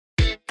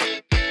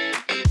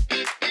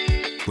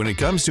When it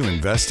comes to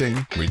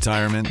investing,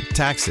 retirement,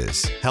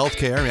 taxes,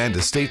 healthcare, and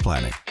estate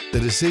planning, the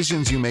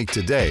decisions you make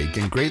today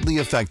can greatly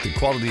affect the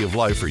quality of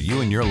life for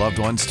you and your loved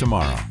ones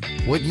tomorrow.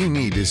 What you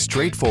need is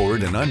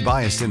straightforward and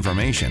unbiased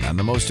information on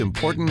the most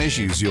important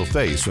issues you'll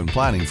face when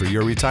planning for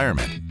your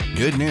retirement.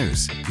 Good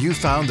news, you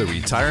found the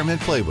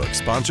Retirement Playbook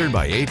sponsored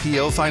by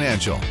APO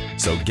Financial.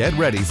 So get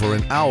ready for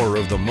an hour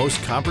of the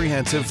most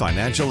comprehensive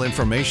financial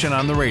information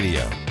on the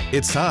radio.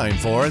 It's time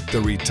for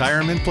the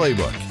Retirement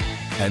Playbook.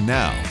 And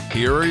now,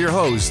 here are your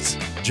hosts,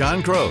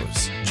 John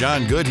Croze,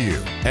 John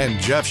Goodhue,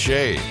 and Jeff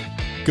Shea.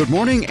 Good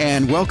morning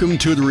and welcome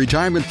to the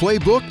Retirement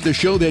Playbook, the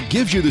show that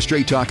gives you the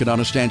straight talk and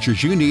honest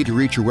answers you need to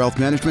reach your wealth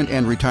management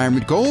and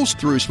retirement goals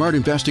through smart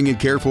investing and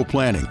careful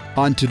planning.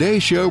 On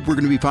today's show, we're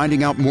going to be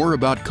finding out more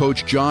about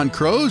Coach John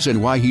Croze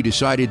and why he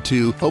decided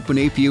to open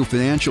APO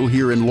Financial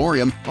here in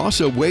Laurium.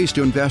 Also, ways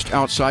to invest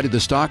outside of the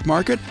stock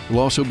market. We'll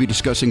also be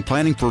discussing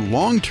planning for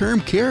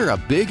long-term care, a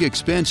big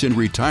expense in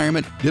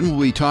retirement. Then we'll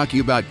be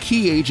talking about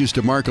key ages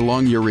to mark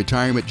along your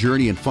retirement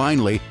journey. And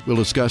finally, we'll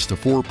discuss the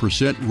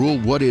 4% rule.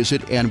 What is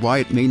it and why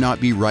it may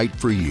not be right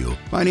for you.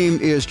 My name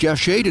is Jeff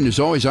Shade, and as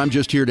always, I'm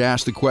just here to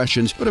ask the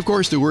questions. But of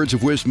course, the words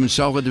of wisdom and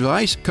solid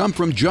advice come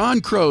from John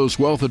Croze,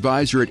 wealth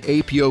advisor at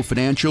APO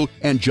Financial,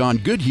 and John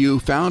Goodhue,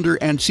 founder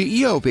and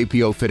CEO of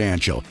APO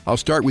Financial. I'll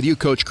start with you,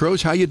 Coach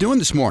Croze. How you doing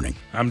this morning?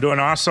 I'm doing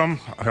awesome.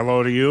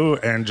 Hello to you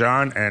and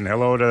John, and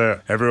hello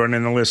to everyone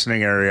in the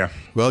listening area.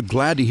 Well,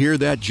 glad to hear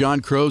that,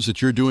 John Croze,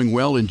 that you're doing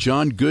well. And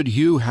John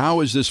Goodhue,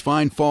 how is this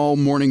fine fall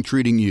morning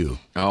treating you?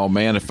 Oh,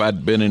 man, if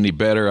I'd been any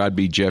better, I'd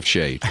be Jeff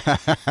Shade.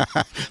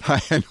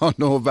 I don't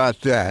know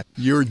about that.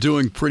 You're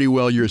doing pretty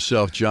well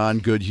yourself, John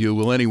Goodhue.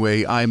 Well,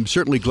 anyway, I'm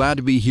certainly glad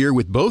to be here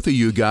with both of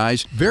you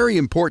guys. Very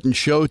important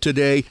show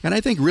today, and I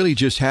think really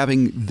just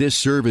having this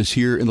service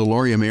here in the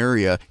Laurium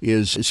area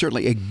is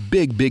certainly a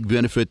big, big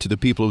benefit to the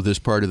people of this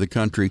part of the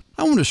country.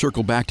 I want to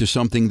circle back to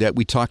something that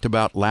we talked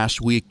about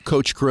last week,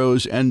 Coach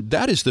Croze, and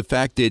that is the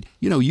fact that,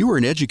 you were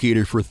an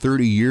educator for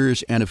 30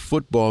 years and a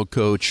football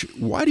coach.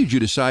 Why did you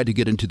decide to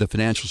get into the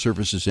financial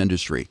services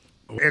industry?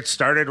 It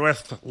started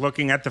with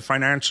looking at the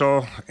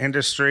financial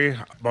industry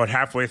about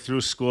halfway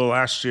through school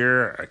last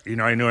year.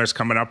 I knew I was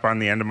coming up on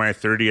the end of my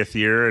 30th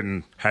year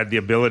and had the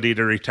ability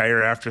to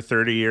retire after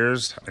 30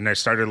 years. And I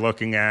started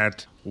looking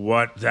at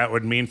what that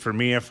would mean for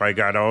me if I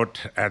got out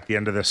at the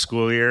end of the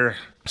school year.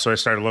 So I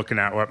started looking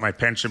at what my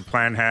pension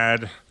plan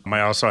had.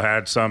 I also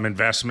had some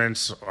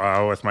investments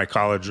with my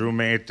college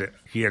roommate.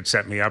 He had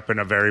set me up in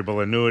a variable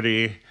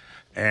annuity.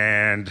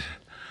 And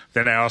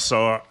then I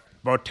also,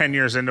 about 10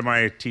 years into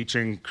my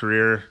teaching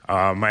career,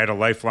 I had a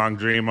lifelong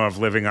dream of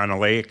living on a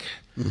lake.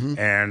 Mm-hmm.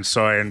 And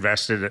so I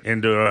invested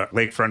into a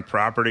lakefront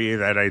property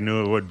that I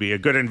knew would be a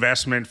good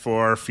investment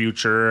for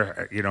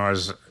future,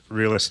 as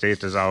real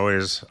estate is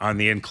always on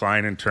the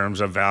incline in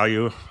terms of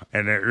value.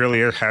 And it really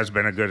has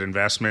been a good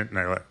investment,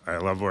 and I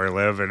love where I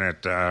live,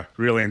 and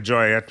really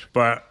enjoy it.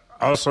 But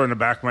also in the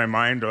back of my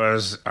mind I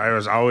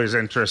was always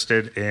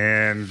interested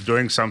in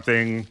doing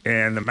something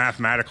in the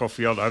mathematical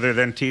field other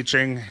than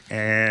teaching.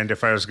 And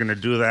if I was going to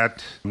do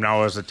that,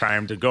 now was the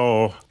time to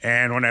go.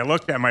 And when I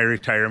looked at my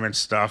retirement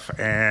stuff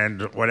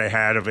and what I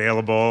had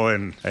available,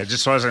 and I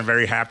just wasn't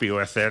very happy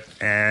with it,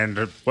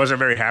 and wasn't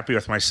very happy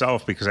with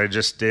myself because I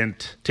just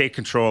didn't take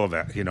control of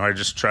it. I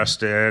just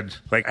trusted,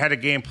 I had a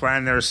game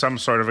plan. There was some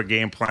sort of a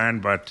game plan,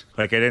 but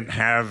I didn't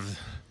have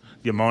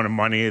the amount of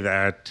money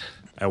that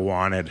I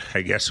wanted,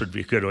 I guess would be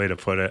a good way to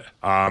put it.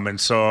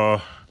 And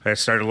so I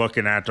started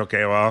looking at,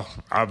 okay, well,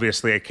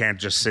 obviously I can't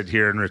just sit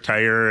here and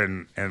retire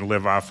and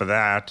live off of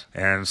that.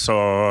 And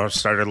so I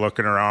started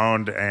looking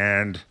around,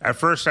 and at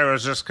first I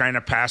was just kind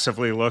of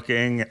passively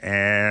looking,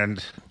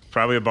 and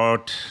probably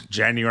about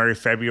January,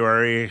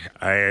 February,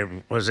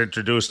 I was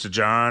introduced to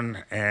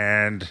John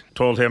and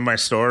told him my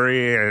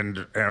story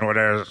and what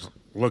I was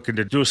looking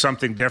to do,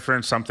 something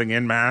different, something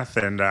in math.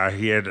 And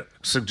he had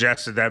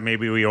suggested that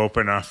maybe we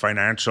open a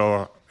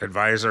financial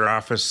advisor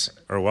office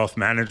or wealth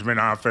management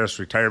office,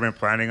 retirement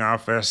planning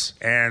office.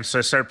 And so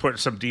I started putting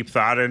some deep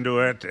thought into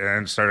it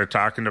and started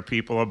talking to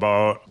people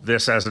about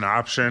this as an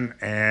option.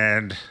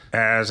 And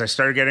as I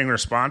started getting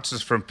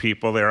responses from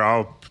people, they're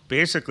all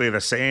basically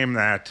the same,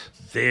 that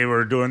they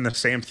were doing the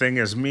same thing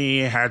as me,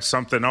 had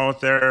something out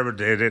there, but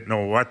they didn't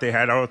know what they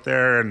had out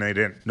there, and they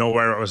didn't know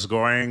where it was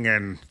going,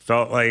 and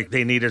felt like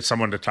they needed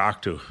someone to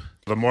talk to.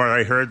 The more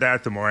I heard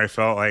that, the more I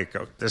felt like,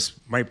 oh, this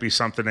might be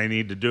something I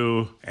need to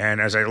do.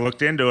 And as I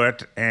looked into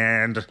it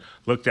and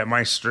looked at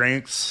my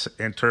strengths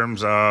in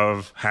terms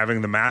of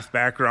having the math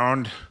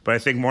background, but I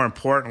think more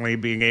importantly,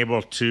 being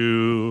able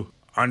to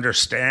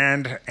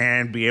understand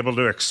and be able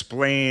to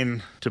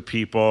explain to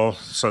people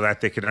so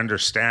that they could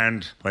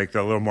understand the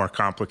little more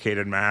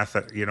complicated math,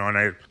 and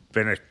I've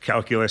been a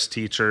calculus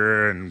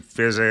teacher and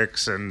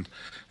physics, and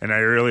I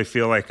really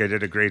feel like I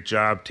did a great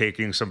job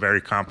taking some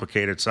very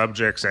complicated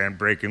subjects and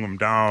breaking them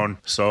down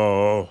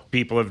so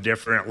people of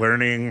different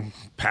learning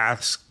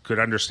paths could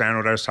understand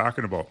what I was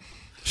talking about.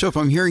 So if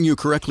I'm hearing you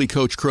correctly,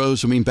 Coach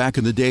Croze, I mean, back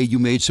in the day, you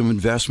made some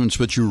investments,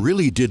 but you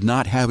really did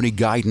not have any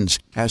guidance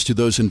as to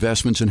those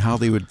investments and how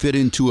they would fit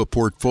into a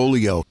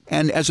portfolio.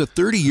 And as a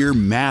 30-year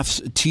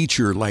maths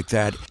teacher like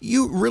that,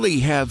 you really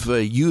have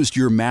used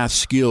your math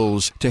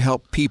skills to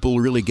help people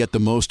really get the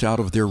most out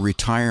of their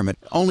retirement.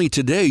 Only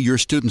today, your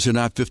students are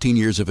not 15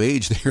 years of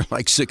age. They're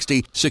like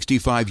 60,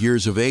 65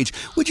 years of age.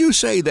 Would you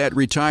say that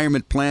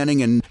retirement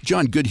planning, and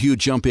John Goodhue,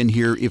 jump in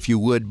here if you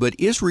would, but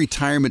is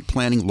retirement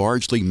planning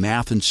largely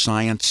math and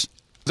science?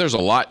 There's a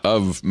lot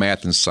of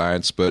math and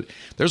science, but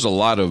there's a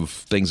lot of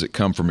things that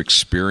come from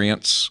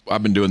experience.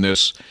 I've been doing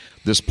this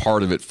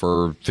part of it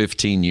for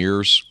 15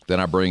 years. Then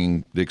I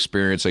bring the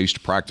experience. I used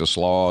to practice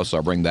law, so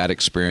I bring that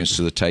experience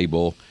to the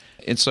table.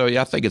 And so,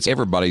 I think it's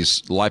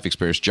everybody's life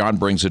experience. John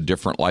brings a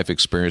different life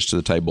experience to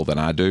the table than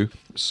I do.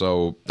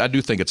 So I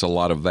do think it's a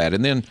lot of that.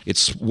 And then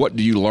it's what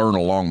do you learn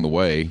along the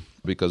way?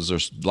 Because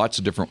there's lots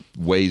of different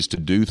ways to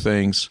do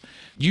things.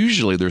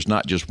 Usually there's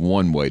not just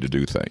one way to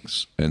do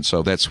things. And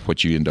so that's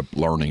what you end up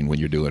learning when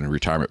you're doing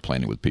retirement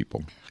planning with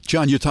people.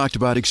 John, you talked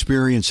about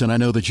experience, and I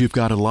know that you've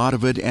got a lot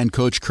of it. And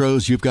Coach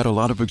Croze, you've got a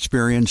lot of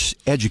experience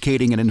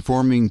educating and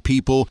informing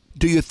people.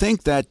 Do you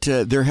think that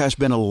there has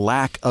been a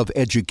lack of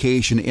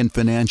education in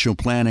financial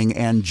planning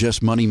and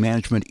just money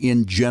management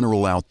in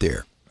general out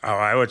there? Oh,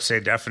 I would say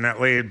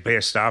definitely,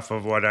 based off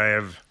of what I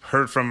have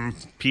heard from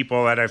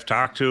people that I've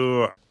talked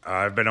to.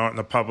 I've been out in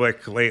the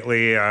public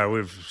lately.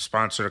 We've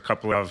sponsored a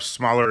couple of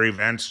smaller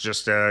events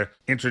just to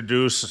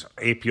introduce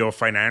APO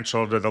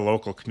Financial to the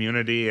local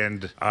community.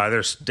 And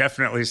there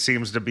definitely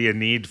seems to be a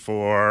need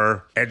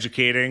for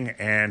educating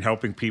and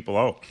helping people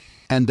out.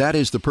 And that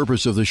is the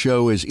purpose of the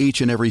show, is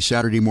each and every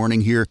Saturday morning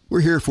here.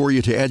 We're here for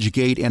you to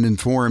educate and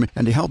inform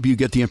and to help you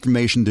get the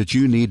information that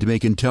you need to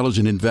make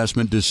intelligent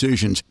investment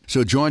decisions.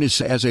 So join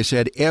us, as I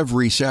said,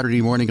 every Saturday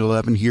morning at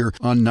 11 here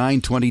on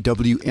 920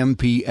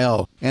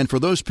 WMPL. And for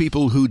those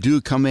people who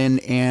do come in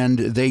and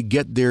they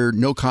get their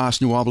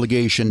no-cost,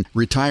 no-obligation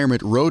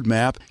retirement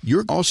roadmap,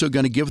 you're also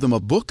going to give them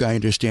a book, I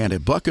understand, a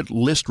bucket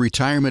list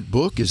retirement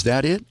book. Is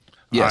that it?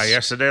 Yes.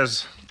 Yes, it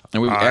is.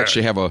 And we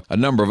actually have a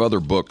number of other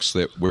books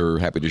that we're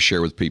happy to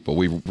share with people.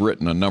 We've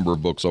written a number of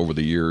books over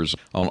the years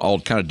on all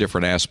kind of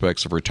different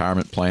aspects of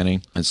retirement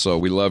planning. And so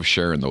we love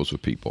sharing those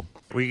with people.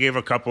 We gave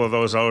a couple of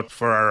those out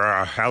for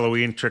our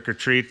Halloween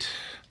trick-or-treat.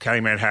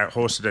 Calumet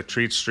hosted a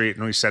treat street,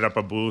 and we set up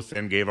a booth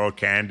and gave out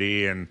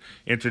candy and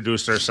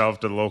introduced ourselves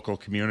to the local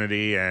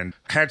community and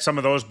had some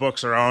of those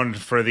books around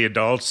for the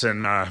adults.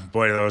 And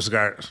boy, those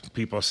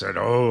people said,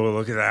 "Oh,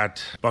 look at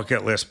that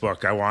bucket list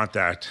book. I want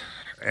that."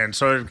 And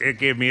so it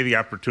gave me the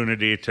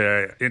opportunity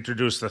to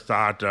introduce the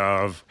thought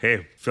of,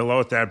 hey, fill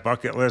out that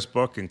bucket list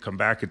book and come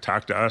back and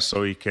talk to us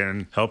so we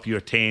can help you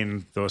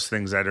attain those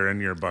things that are in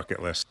your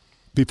bucket list.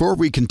 Before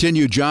we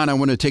continue, John, I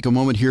want to take a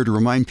moment here to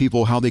remind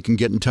people how they can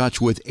get in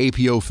touch with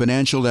APO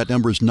Financial. That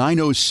number is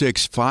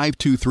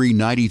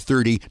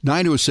 906-523-9030,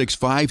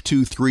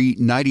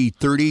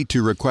 906-523-9030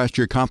 to request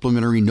your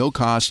complimentary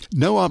no-cost,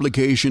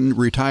 no-obligation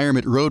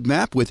retirement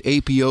roadmap with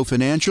APO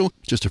Financial.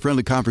 Just a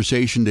friendly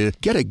conversation to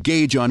get a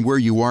gauge on where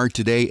you are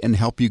today and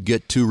help you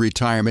get to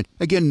retirement.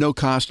 Again, no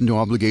cost and no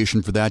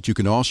obligation for that. You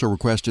can also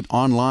request it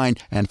online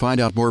and find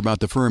out more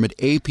about the firm at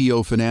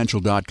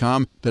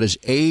apofinancial.com. That is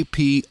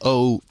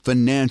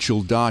apofinancial.com.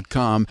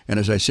 And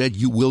as I said,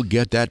 you will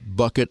get that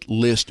bucket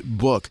list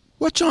book.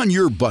 What's on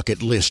your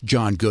bucket list,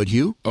 John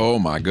Goodhue? Oh,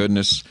 my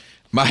goodness.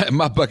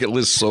 My bucket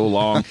list is so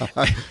long.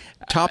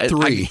 Top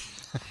three.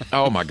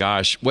 Oh, my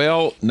gosh.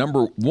 Well,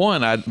 number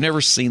one, I'd never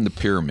seen the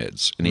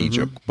pyramids in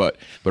Egypt, but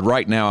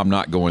right now I'm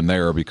not going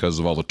there because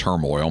of all the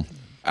turmoil.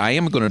 I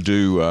am going to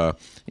do,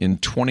 in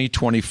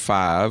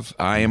 2025,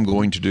 I am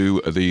going to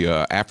do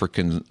the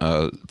African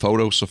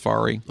photo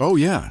safari. Oh,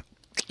 yeah.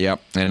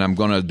 Yep, and I'm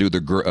going to do the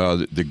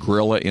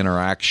gorilla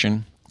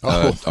interaction.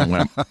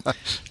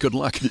 Good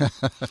luck.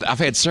 I've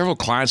had several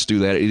clients do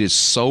that. It is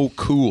so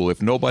cool.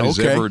 If nobody's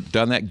ever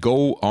done that,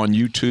 go on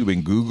YouTube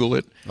and Google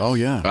it. Oh,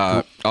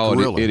 yeah.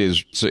 It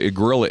is a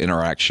gorilla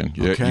interaction.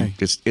 Okay.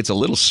 It's a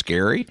little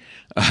scary,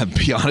 to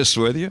be honest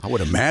with you. I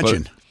would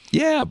imagine.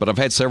 But I've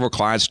had several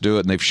clients do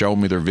it, and they've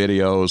shown me their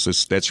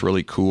videos. That's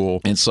really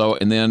cool.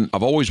 And then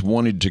I've always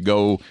wanted to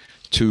go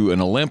to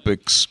an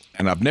Olympics,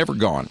 and I've never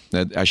gone.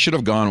 I should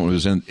have gone when it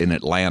was in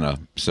Atlanta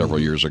several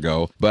years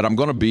ago, but I'm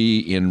going to be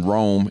in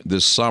Rome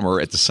this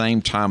summer at the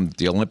same time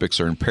the Olympics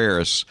are in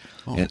Paris,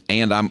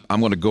 and I'm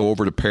going to go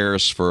over to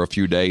Paris for a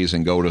few days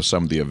and go to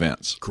some of the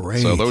events.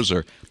 Great. So those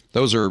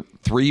are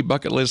three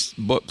bucket list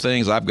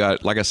things I've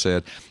got. Like I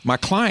said, my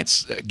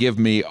clients give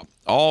me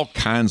all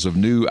kinds of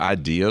new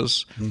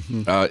ideas,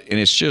 and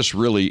it's just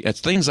it's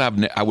things I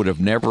would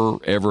have never,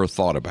 ever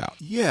thought about.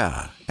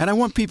 Yeah, and I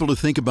want people to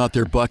think about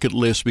their bucket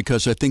list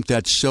because I think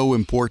that's so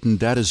important.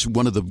 That is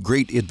one of the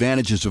great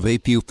advantages of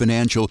APO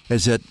Financial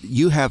is that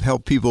you have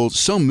helped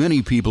so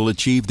many people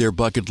achieve their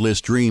bucket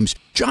list dreams.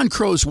 John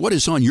Croze, what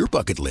is on your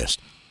bucket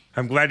list?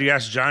 I'm glad you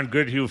asked John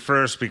Goodhue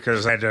first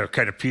because I had to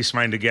kind of piece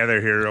mine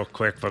together here real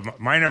quick. But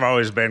mine have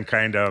always been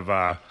kind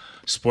of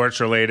sports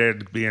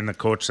related, being the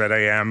coach that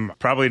I am.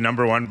 Probably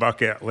number one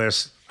bucket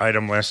list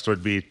item list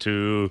would be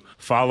to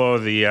follow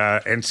the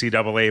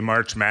NCAA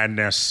March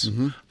Madness.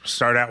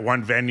 Start at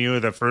one venue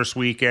the first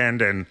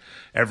weekend, and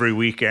every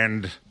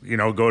weekend,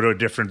 go to a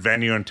different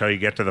venue until you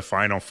get to the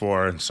Final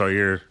Four. And so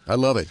I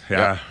love it.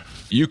 Yeah.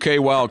 UK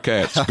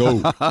Wildcats,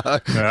 go.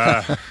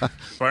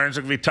 Spartans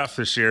will be tough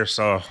this year.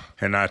 So,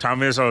 and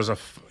Tom Izzo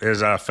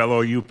is a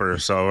fellow Youper,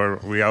 so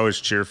we always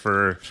cheer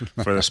for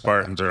the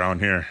Spartans around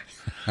here.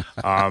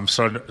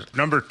 So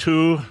number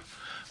 2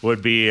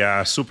 would be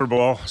Super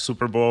Bowl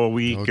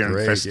week and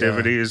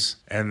festivities.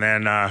 Yeah. And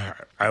then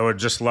I would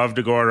just love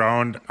to go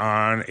around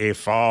on a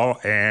fall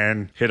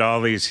and hit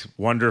all these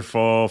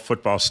wonderful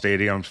football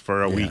stadiums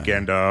for a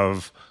weekend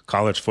of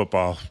college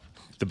football.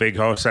 The Big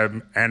House at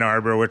Ann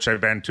Arbor, which I've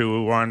been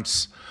to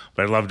once,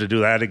 but I'd love to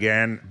do that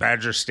again.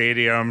 Badger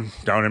Stadium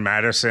down in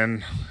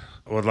Madison.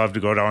 I would love to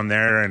go down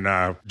there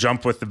and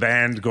jump with the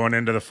band going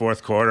into the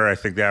fourth quarter. I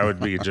think that would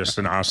be just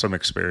an awesome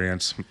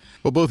experience.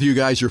 Well, both of you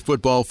guys are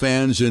football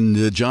fans,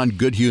 and John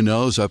Goodhue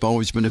knows I've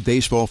always been a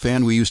baseball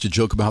fan. We used to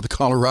joke about the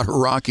Colorado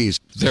Rockies.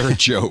 They're a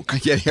joke.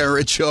 Yeah, they're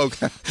a joke.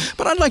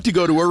 But I'd like to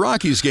go to a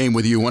Rockies game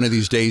with you one of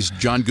these days,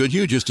 John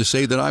Goodhue, just to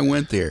say that I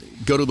went there.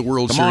 Go to the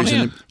World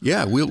Series.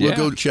 We'll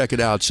go check it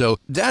out. So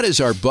that is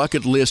our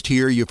bucket list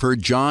here. You've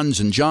heard John's,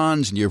 and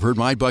you've heard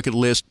my bucket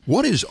list.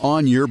 What is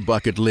on your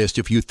bucket list?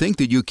 If you think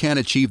that you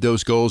can't achieve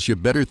those goals, you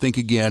better think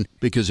again,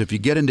 because if you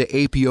get into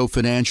APO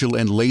Financial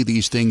and lay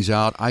these things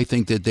out, I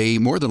think that they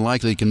more than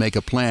likely can make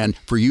a plan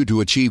for you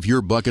to achieve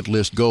your bucket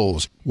list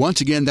goals.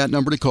 Once again, that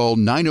number to call,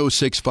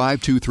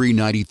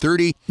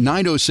 906-523-9030,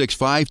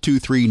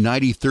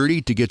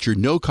 906-523-9030 to get your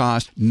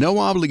no-cost,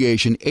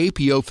 no-obligation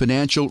APO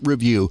Financial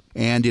review.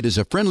 And it is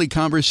a friendly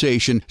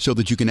conversation so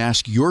that you can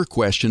ask your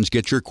questions,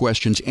 get your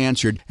questions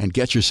answered, and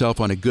get yourself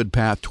on a good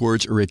path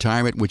towards a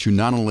retirement which you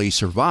not only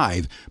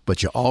survive,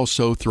 but you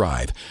also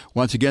thrive.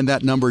 Once again,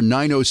 that number,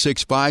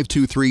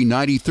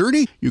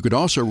 906-523-9030. You could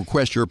also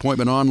request your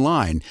appointment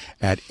online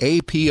at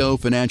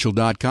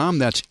apofinancial.com.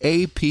 That's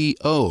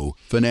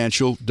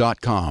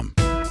apofinancial.com.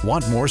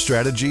 Want more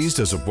strategies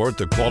to support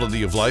the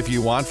quality of life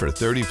you want for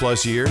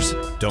 30-plus years?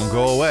 Don't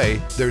go away.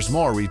 There's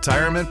more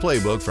Retirement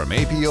Playbook from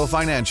APO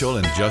Financial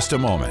in just a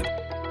moment.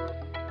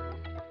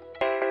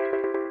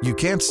 You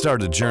can't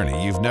start a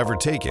journey you've never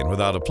taken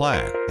without a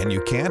plan, and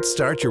you can't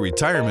start your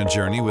retirement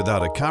journey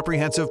without a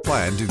comprehensive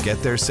plan to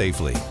get there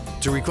safely.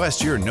 To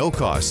request your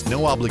no-cost,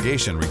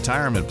 no-obligation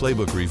Retirement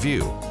Playbook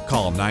review,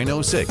 call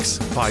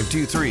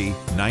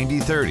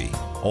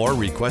 906-523-9030 or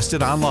request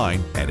it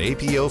online at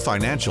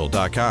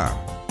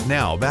apofinancial.com.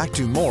 Now back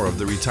to more of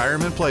the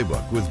Retirement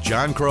Playbook with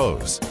John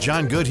Croze,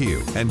 John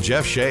Goodhue, and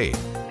Jeff Shade.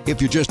 If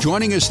you're just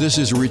joining us, this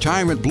is a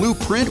Retirement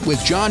Blueprint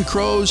with John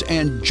Croze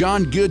and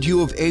John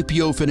Goodhue of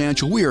APO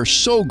Financial. We are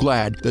so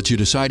glad that you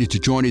decided to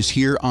join us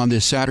here on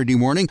this Saturday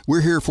morning. We're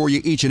here for you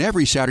each and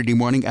every Saturday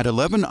morning at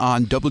 11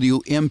 on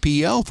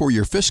WMPL for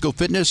your fiscal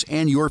fitness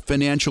and your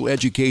financial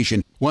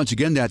education. Once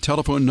again, that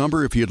telephone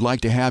number, if you'd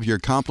like to have your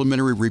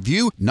complimentary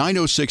review,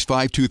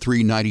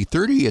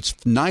 906-523-9030. It's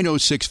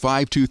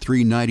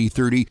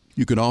 906-523-9030.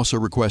 You can also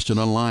request it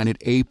online at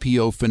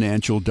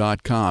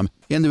apofinancial.com.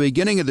 In the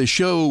beginning of the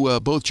show,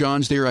 both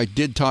Johns there, I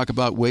did talk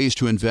about ways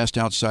to invest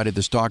outside of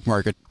the stock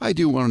market. I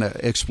do want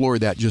to explore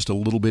that just a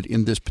little bit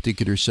in this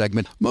particular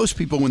segment. Most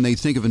people, when they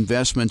think of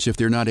investments, if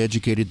they're not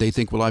educated, they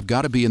think, well, I've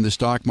got to be in the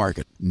stock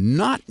market.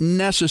 Not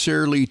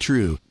necessarily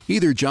true.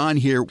 Either John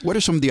here, what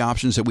are some of the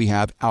options that we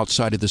have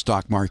outside of the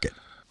stock market?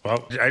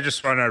 Well, I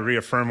just want to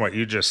reaffirm what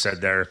you just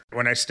said there.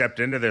 When I stepped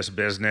into this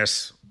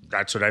business,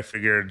 that's what I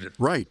figured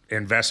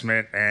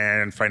investment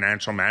and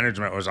financial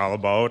management was all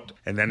about.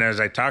 And then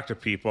as I talk to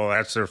people,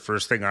 that's their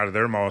first thing out of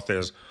their mouth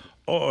is,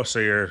 oh, so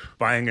you're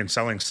buying and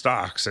selling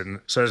stocks. And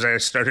so as I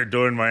started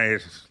doing my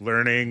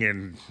learning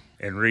and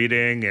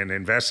reading and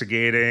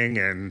investigating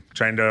and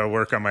trying to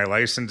work on my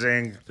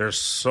licensing, there's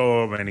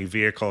so many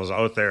vehicles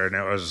out there. And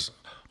it was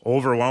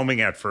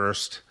overwhelming at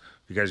first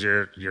because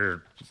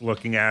you're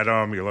looking at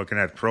them, you're looking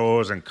at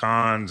pros and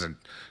cons and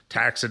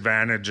tax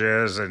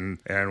advantages and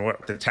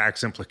what the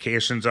tax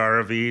implications are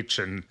of each.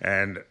 And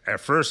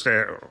at first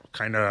it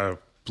kind of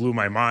blew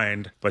my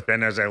mind. But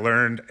then as I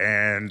learned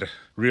and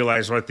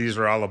realized what these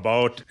were all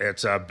about,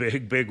 it's a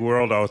big, big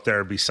world out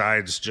there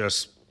besides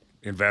just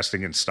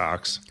investing in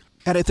stocks.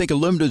 And I think a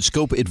limited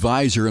scope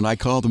advisor, and I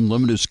call them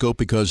limited scope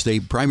because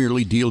they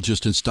primarily deal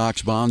just in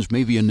stocks, bonds,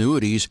 maybe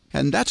annuities,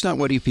 and that's not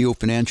what APO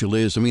Financial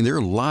is. I mean, there are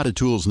a lot of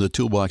tools in the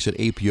toolbox at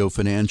APO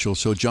Financial.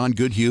 So, John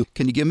Goodhue,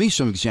 can you give me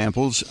some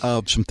examples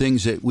of some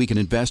things that we can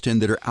invest in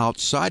that are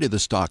outside of the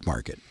stock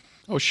market?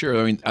 Oh, sure.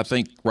 I mean, I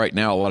think right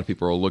now a lot of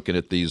people are looking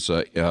at these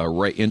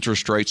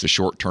interest rates, the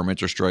short-term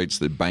interest rates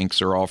that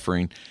banks are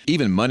offering.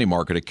 Even money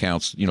market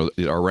accounts,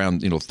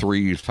 around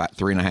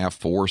 3.5,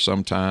 4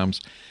 sometimes.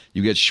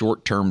 You get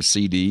short-term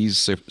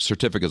CDs,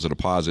 certificates of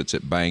deposits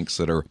at banks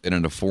that are in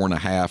a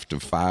 4.5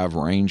 to 5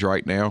 range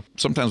right now.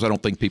 Sometimes I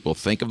don't think people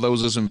think of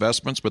those as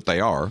investments, but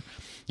they are.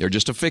 They're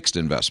just a fixed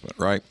investment,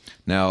 right?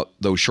 Now,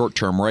 those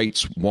short-term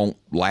rates won't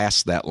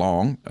last that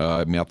long.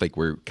 I think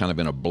we're kind of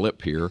in a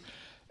blip here.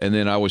 And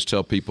then I always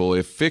tell people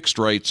if fixed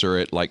rates are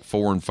at like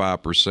 4 and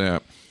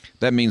 5%,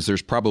 that means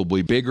there's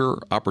probably bigger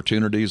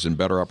opportunities and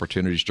better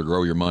opportunities to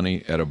grow your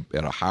money at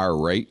a higher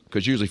rate,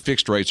 because usually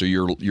fixed rates are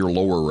your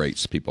lower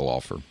rates people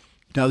offer.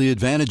 Now, the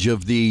advantage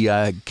of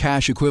the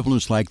cash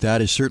equivalents like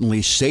that is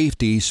certainly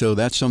safety, so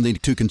that's something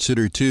to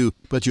consider too.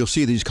 But you'll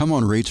see these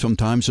come-on rates,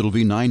 sometimes it'll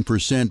be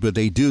 9%, but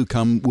they do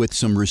come with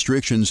some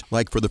restrictions,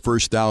 like for the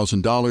first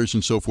 $1,000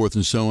 and so forth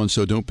and so on,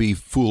 so don't be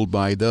fooled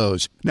by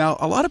those. Now,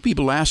 a lot of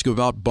people ask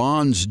about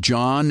bonds,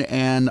 John,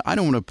 and I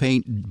don't want to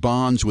paint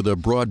bonds with a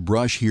broad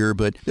brush here,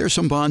 but there's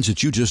some bonds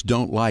that you just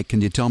don't like. Can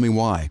you tell me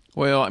why?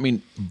 Well, I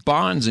mean,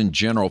 bonds in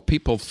general,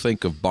 people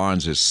think of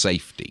bonds as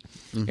safety.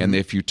 Mm-hmm. And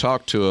if you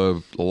talk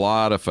to a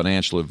lot of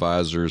financial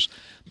advisors,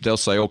 they'll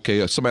say, okay,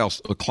 a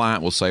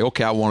client will say,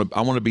 okay, I want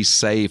to be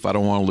safe. I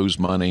don't want to lose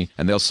money.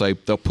 And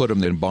they'll put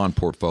them in bond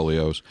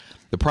portfolios.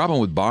 The problem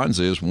with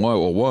bonds is,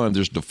 one,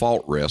 there's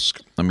default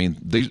risk. I mean,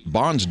 these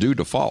bonds do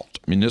default.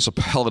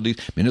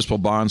 Municipal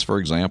bonds, for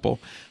example,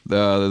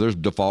 there's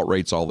default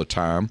rates all the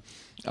time.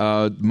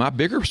 My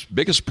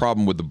biggest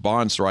problem with the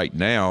bonds right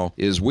now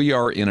is we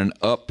are in an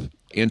up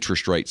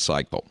interest rate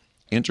cycle.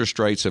 Interest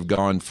rates have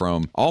gone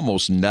from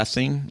almost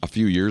nothing a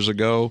few years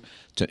ago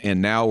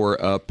and now we're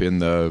up in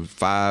the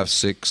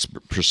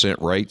 5-6%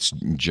 rates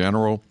in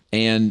general.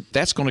 And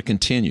that's going to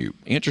continue.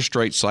 Interest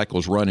rate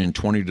cycles run in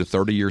 20 to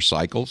 30-year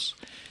cycles,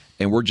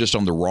 and we're just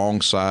on the wrong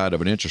side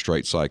of an interest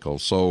rate cycle.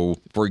 So,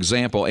 for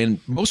example,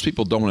 and most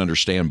people don't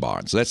understand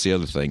bonds. That's the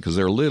other thing, because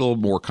they're a little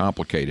more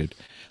complicated.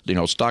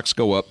 Stocks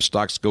go up,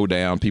 stocks go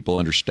down. People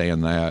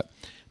understand that.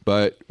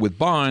 But with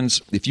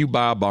bonds, if you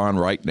buy a bond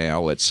right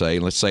now, let's say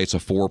it's a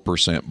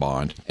 4%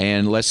 bond,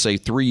 and let's say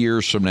 3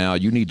 years from now,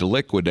 you need to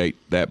liquidate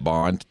that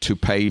bond to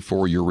pay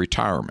for your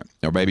retirement.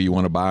 Or maybe you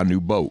want to buy a new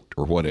boat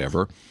or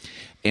whatever,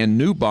 and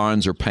new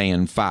bonds are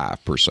paying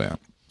 5%.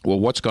 Well,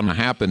 what's going to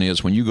happen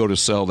is when you go to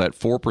sell that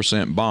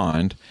 4%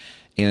 bond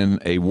in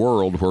a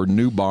world where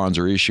new bonds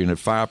are issuing at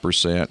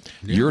 5%,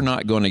 you're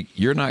not going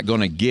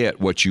to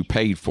get what you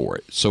paid for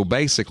it. So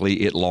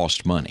basically, it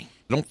lost money.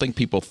 I don't think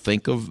people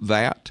think of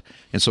that.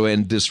 And so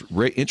in this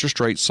interest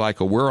rate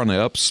cycle, we're on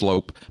the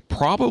upslope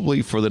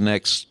probably for the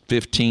next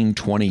 15,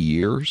 20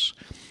 years.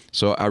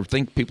 So I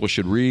think people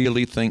should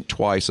really think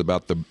twice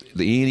about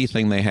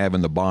anything they have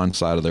in the bond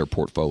side of their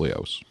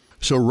portfolios.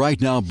 So right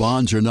now,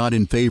 bonds are not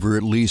in favor,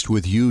 at least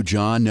with you,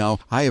 John. Now,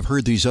 I have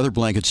heard these other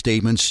blanket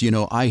statements,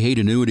 I hate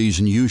annuities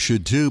and you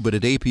should too, but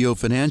at APO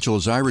Financial,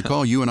 as I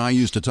recall, you and I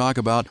used to talk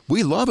about,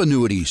 we love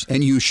annuities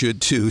and you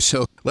should too.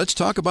 So let's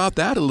talk about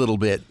that a little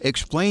bit.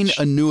 Explain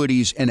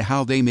annuities and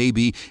how they may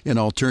be an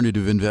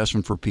alternative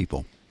investment for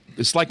people.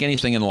 It's like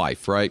anything in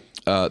life, right?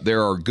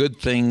 There are good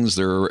things,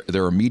 there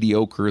are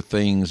mediocre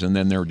things, and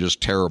then there are just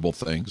terrible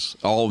things,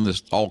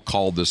 all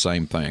called the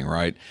same thing,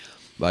 right?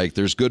 Like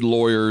there's good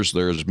lawyers,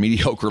 there's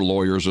mediocre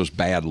lawyers, there's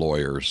bad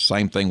lawyers.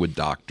 Same thing with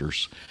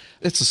doctors.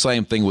 It's the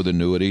same thing with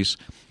annuities.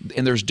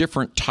 And there's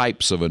different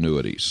types of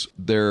annuities.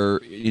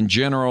 In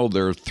general,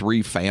 there are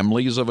 3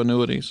 families of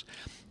annuities.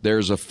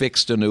 There's a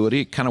fixed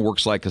annuity. It kind of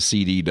works like a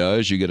CD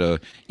does. You get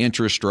a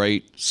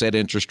set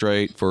interest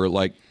rate for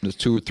like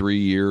 2 or 3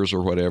 years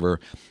or whatever.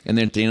 And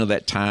then at the end of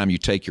that time, you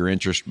take your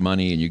interest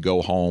money and you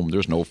go home.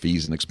 There's no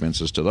fees and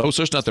expenses to those.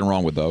 There's nothing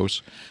wrong with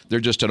those. They're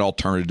just an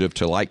alternative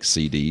to like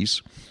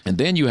CDs. And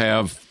then you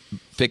have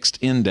fixed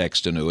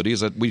indexed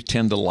annuities. We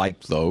tend to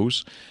like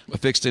those. A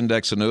fixed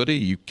index annuity,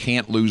 you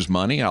can't lose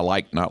money. I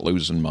like not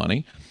losing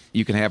money.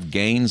 You can have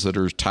gains that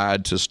are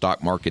tied to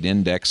stock market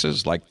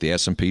indexes like the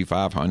S&P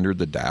 500,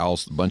 the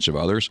Dow's, a bunch of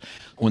others.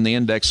 When the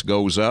index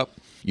goes up,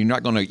 you're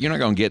not going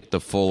to get the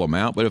full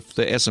amount. But if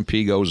the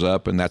S&P goes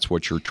up and that's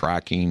what you're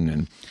tracking,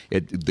 and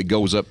it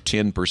goes up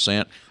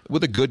 10%,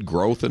 with a good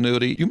growth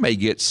annuity, you may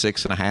get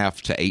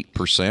 6.5% to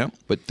 8%.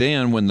 But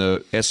then when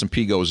the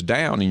S&P goes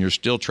down and you're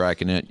still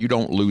tracking it, you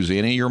don't lose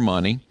any of your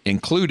money,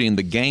 including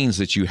the gains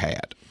that you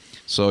had.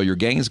 So your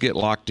gains get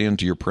locked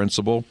into your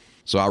principal.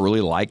 So I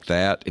really like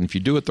that. And if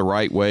you do it the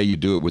right way, you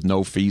do it with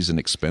no fees and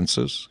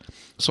expenses.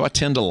 So I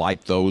tend to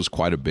like those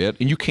quite a bit.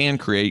 And you can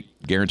create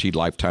guaranteed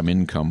lifetime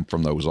income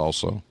from those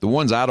also. The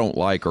ones I don't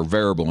like are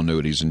variable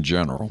annuities in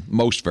general,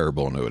 most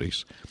variable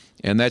annuities.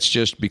 And that's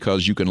just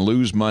because you can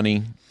lose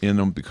money in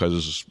them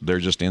because they're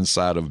just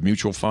inside of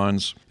mutual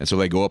funds. And so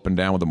they go up and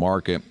down with the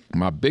market.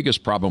 My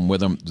biggest problem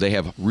with them, they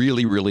have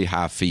really, really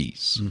high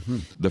fees. Mm-hmm.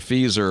 The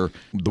fees the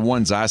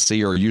ones I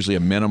see are usually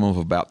a minimum of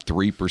about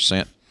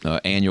 3%.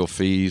 Annual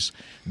fees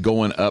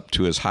going up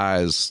to as high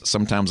as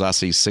sometimes I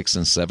see 6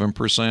 and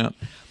 7%.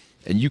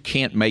 And you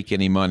can't make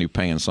any money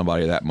paying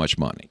somebody that much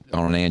money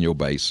on an annual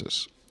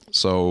basis.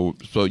 So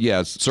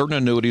yeah, certain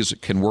annuities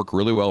can work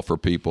really well for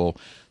people.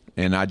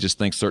 And I just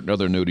think certain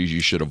other annuities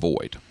you should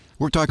avoid.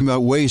 We're talking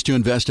about ways to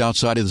invest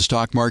outside of the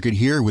stock market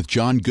here with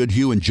John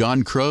Goodhue and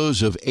John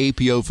Croze of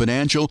APO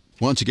Financial.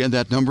 Once again,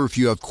 that number, if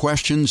you have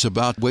questions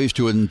about ways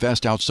to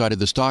invest outside of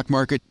the stock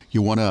market,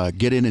 you want to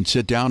get in and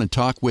sit down and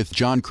talk with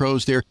John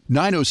Croze there,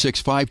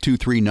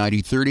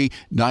 906-523-9030,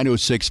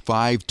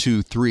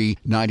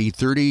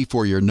 906-523-9030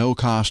 for your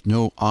no-cost,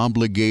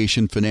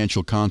 no-obligation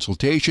financial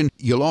consultation.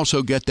 You'll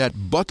also get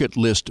that bucket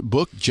list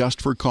book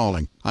just for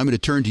calling. I'm going to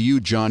turn to you,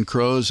 John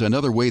Croze.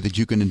 Another way that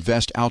you can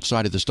invest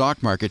outside of the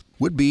stock market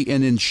would be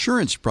in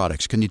insurance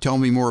products. Can you tell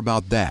me more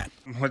about that?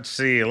 Let's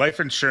see,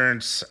 life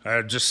insurance,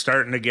 just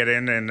starting to get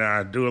in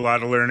and do a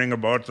lot of learning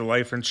about the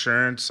life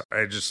insurance.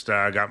 I just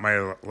got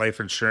my life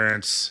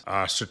insurance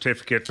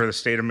certificate for the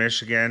state of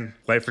Michigan.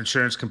 Life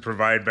insurance can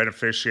provide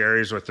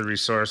beneficiaries with the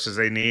resources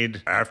they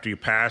need after you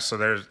pass, so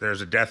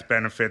there's a death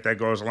benefit that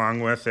goes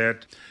along with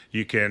it.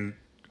 You can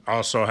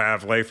also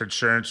have life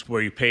insurance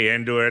where you pay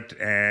into it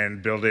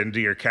and build into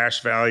your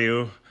cash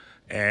value,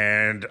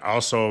 and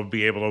also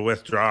be able to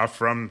withdraw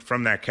from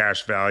that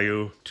cash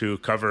value to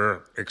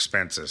cover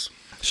expenses.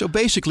 So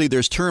basically,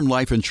 there's term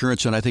life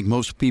insurance, and I think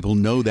most people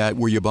know that,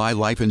 where you buy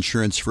life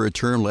insurance for a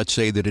term. Let's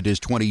say that it is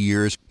 20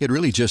 years. It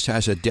really just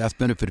has a death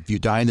benefit. If you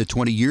die in the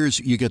 20 years,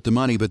 you get the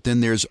money. But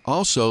then there's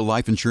also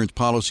life insurance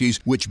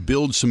policies which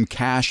build some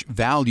cash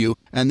value.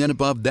 And then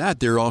above that,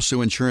 there are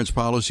also insurance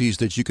policies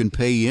that you can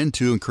pay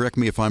into, and correct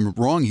me if I'm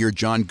wrong here,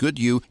 John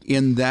Goodhue,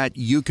 in that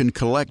you can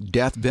collect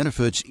death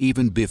benefits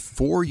even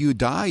before you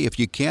die if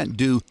you can't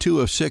do 2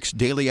 of 6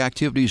 daily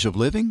activities of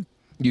living?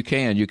 You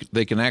can.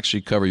 They can actually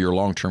cover your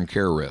long-term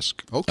care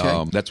risk.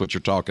 Okay. That's what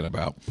you're talking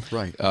about.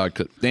 Right.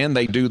 Then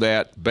they do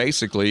that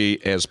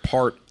basically as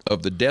part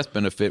of the death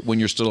benefit when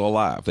you're still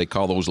alive. They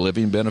call those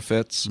living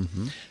benefits.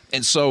 Mm-hmm.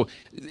 And so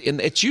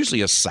it's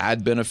usually a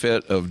side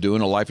benefit of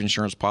doing a life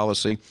insurance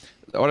policy.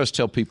 I always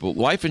tell people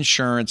life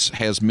insurance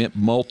has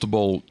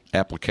multiple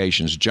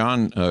applications.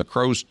 John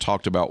Croze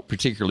talked about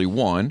particularly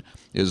one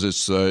is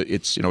it's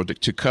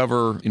to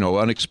cover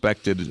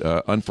unexpected,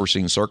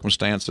 unforeseen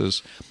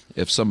circumstances.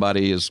 If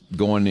somebody is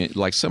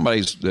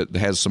that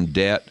has some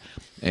debt,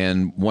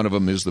 and one of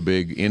them is the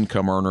big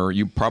income earner,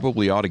 you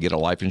probably ought to get a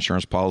life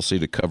insurance policy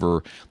to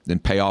cover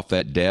and pay off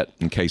that debt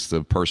in case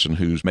the person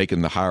who's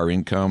making the higher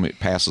income, it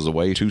passes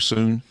away too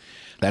soon.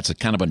 That's a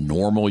kind of a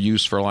normal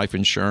use for life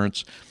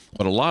insurance.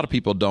 What a lot of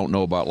people don't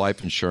know about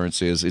life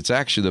insurance is it's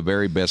actually the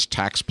very best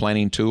tax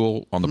planning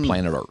tool on the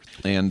planet Earth.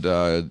 And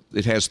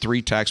it has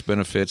 3 tax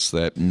benefits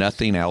that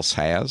nothing else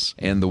has.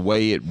 And the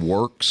way it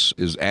works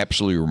is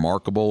absolutely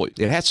remarkable.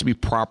 It has to be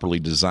properly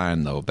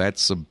designed, though.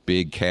 That's a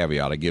big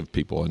caveat I give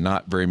people. And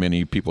not very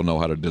many people know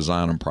how to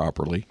design them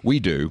properly.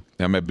 We do.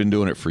 I've been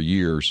doing it for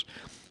years.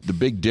 The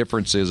big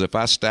difference is if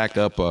I stack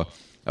up a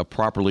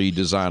properly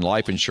designed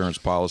life insurance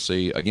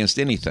policy against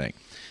anything,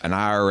 an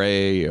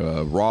IRA,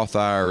 a Roth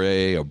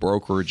IRA, a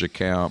brokerage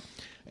account,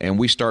 and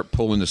we start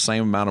pulling the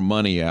same amount of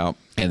money out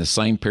in the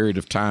same period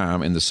of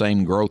time and the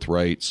same growth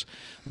rates,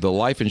 the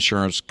life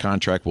insurance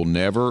contract will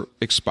never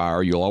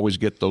expire. You'll always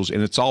get those,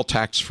 and it's all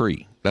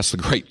tax-free. That's the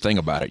great thing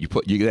about it.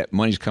 That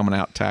money's coming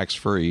out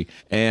tax-free,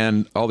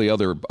 and all the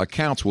other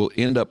accounts will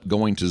end up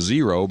going to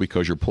zero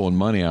because you're pulling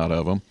money out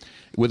of them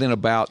within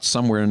about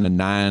somewhere in the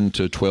 9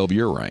 to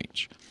 12-year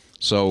range.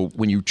 So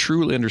when you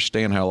truly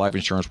understand how life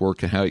insurance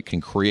works and how it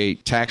can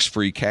create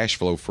tax-free cash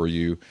flow for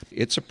you,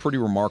 it's a pretty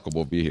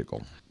remarkable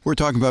vehicle. We're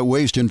talking about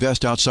ways to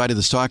invest outside of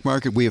the stock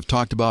market. We have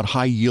talked about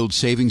high-yield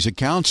savings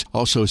accounts,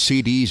 also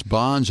CDs,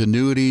 bonds,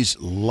 annuities,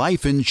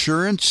 life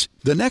insurance.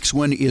 The next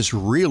one is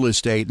real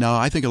estate. Now,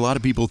 I think a lot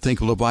of people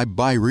think, well, if I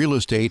buy real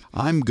estate,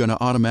 I'm going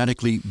to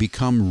automatically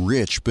become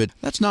rich. But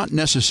that's not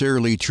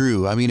necessarily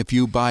true. I mean, if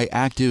you buy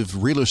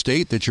active real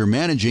estate that you're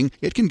managing,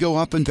 it can go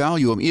up in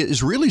value. I mean,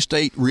 is real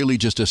estate really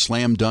just a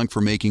slam dunk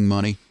for making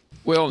money?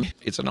 Well,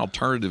 it's an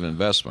alternative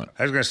investment.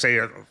 I was going to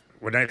say,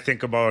 when I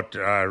think about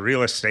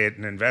real estate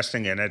and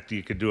investing in it,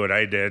 you could do what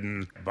I did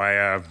and buy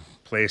a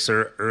place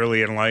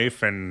early in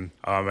life, and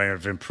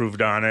I've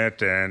improved on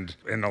it. And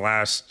in the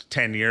last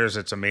 10 years,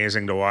 it's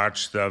amazing to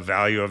watch the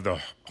value of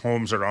the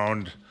homes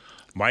around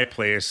my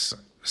place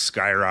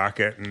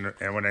skyrocket.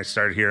 And when I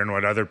start hearing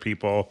what other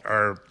people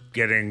are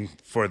getting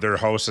for their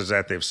houses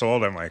that they've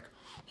sold, I'm like,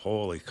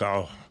 holy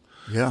cow.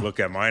 Yeah. Look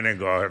at mine and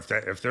go,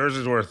 if theirs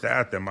is worth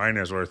that, then mine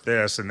is worth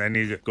this. And then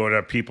you go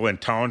to people in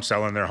town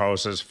selling their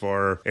houses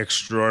for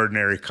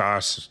extraordinary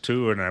costs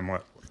too. And I'm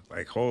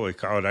like, holy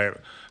cow,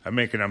 I'm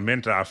making a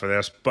mint off of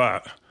this,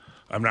 but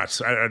I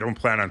don't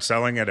plan on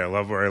selling it. I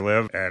love where I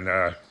live. And,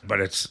 but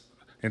it's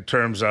in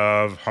terms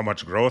of how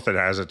much growth it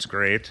has, it's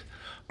great.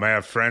 I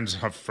have friends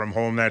from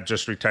home that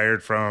just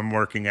retired from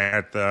working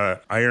at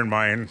the iron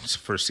mines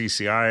for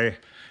CCI,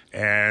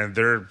 and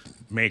they're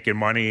making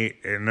money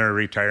in their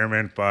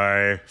retirement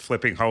by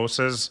flipping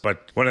houses.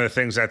 But one of the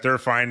things that they're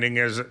finding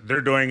is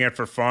they're doing it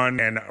for fun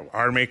and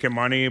are making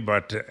money,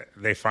 but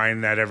they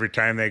find that every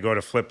time they go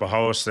to flip a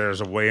house,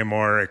 there's way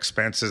more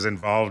expenses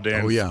involved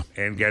in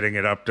getting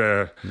it up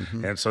to,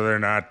 and so they're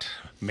not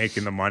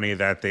making the money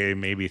that they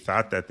maybe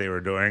thought that they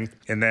were doing.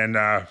 And then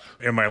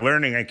in my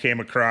learning, I came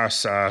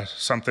across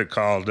something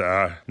called,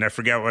 and I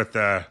forget what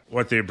the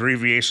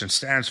abbreviation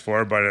stands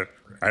for, but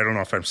I don't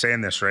know if I'm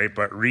saying this right,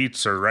 but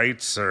REITs or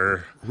REITs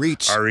or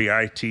REITs.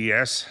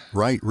 REITs.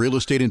 Right, real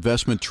estate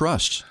investment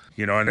trusts.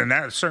 And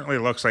that certainly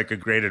looks like a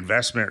great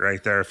investment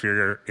right there if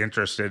you're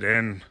interested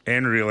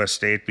in real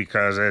estate,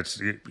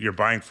 because you're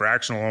buying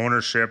fractional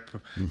ownership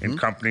in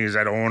companies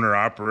that own or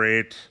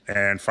operate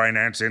and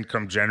finance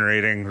income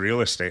generating real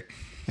estate.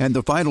 And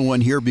the final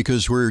one here,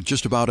 because we're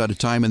just about out of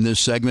time in this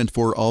segment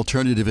for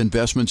alternative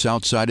investments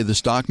outside of the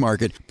stock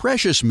market.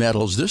 Precious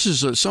metals. This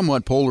is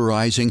somewhat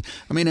polarizing.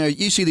 I mean,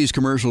 you see these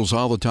commercials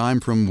all the time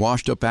from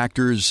washed-up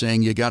actors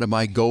saying you got to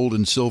buy gold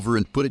and silver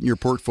and put it in your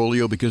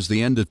portfolio because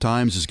the end of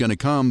times is going to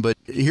come. But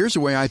here's the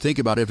way I think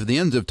about it. If the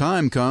end of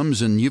time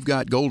comes and you've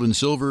got gold and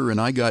silver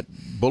and I got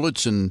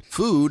bullets and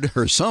food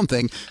or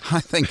something, I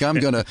think I'm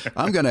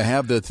gonna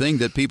have the thing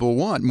that people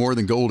want more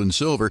than gold and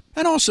silver.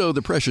 And also,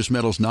 the precious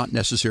metals not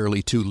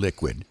necessarily too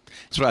liquid.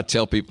 That's what I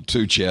tell people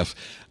too, Jeff.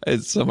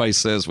 Somebody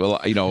says,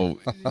 well, I'm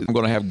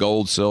going to have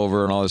gold,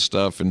 silver, and all this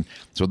stuff, and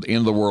so at the end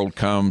of the world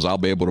comes, I'll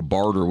be able to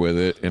barter with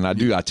it. And I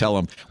do. I tell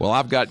them, well,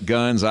 I've got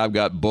guns, I've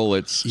got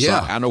bullets.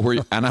 Yeah. So I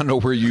know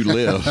where you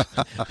live.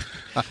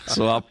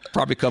 So I'll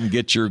probably come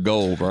get your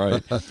gold,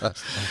 right?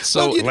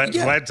 So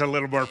lead's a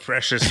little more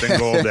precious than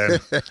gold. Then.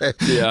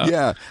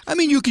 Yeah. I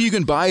mean, you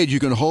can buy it, you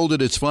can hold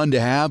it. It's fun to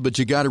have, but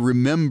you got to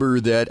remember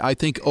that I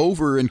think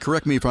and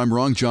correct me if I'm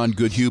wrong, John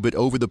Goodhue, but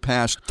over the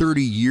past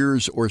 30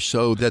 years or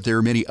so, that there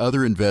are many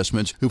other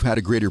investments who've had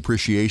a greater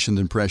appreciation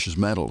than precious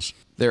metals.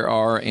 There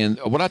are, and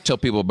what I tell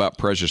people about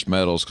precious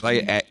metals,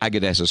 because I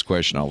get asked this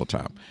question all the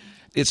time.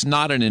 It's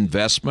not an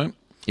investment;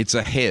 it's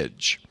a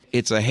hedge.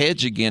 It's a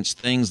hedge against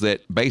things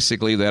that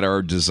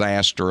are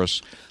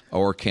disastrous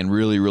or can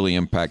really, really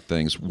impact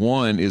things.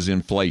 One is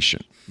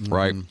inflation,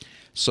 right?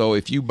 So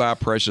if you buy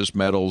precious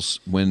metals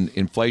when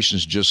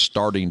inflation's just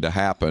starting to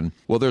happen,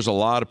 well, there's a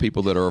lot of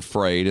people that are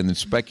afraid, and the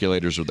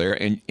speculators are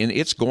there, and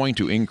it's going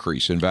to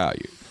increase in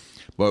value.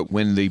 But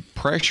when the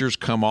pressures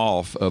come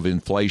off of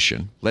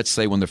inflation, let's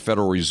say when the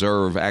Federal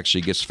Reserve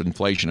actually gets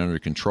inflation under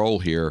control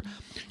here,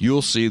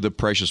 you'll see the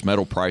precious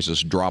metal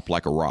prices drop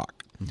like a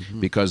rock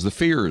because the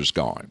fear is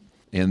gone.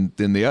 And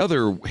then the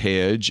other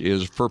hedge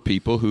is for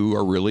people who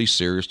are really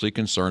seriously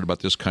concerned about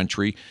this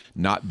country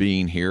not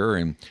being here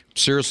and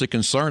seriously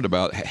concerned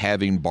about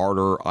having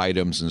barter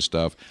items and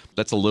stuff.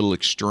 That's a little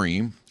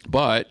extreme,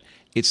 but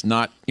it's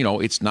not,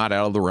 it's not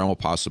out of the realm of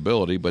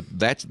possibility. But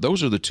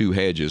those are the two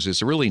hedges.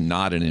 It's really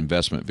not an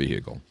investment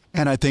vehicle.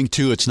 And I think,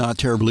 too, it's not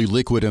terribly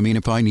liquid. I mean,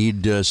 if I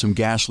need some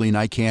gasoline,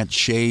 I can't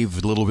shave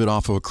a little bit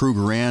off of a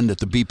Kruger end at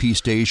the BP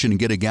station and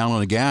get a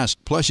gallon of gas.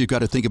 Plus, you've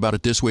got to think about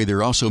it this way. There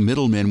are also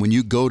middlemen. When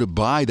you go to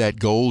buy that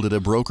gold at a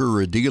broker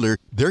or a dealer,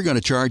 they're going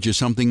to charge you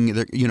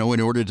something, in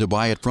order to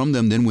buy it from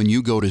them. Then when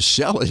you go to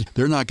sell it,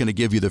 they're not going to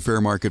give you the fair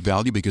market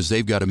value because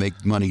they've got to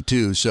make money,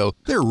 too. So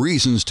there are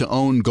reasons to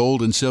own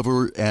gold and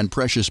silver and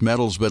precious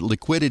metals, but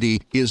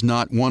liquidity is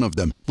not one of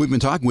them. We've been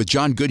talking with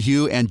John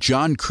Goodhue and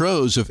John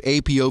Croze of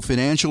APO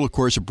Financial. Of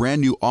course, a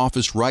brand new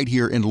office right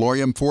here in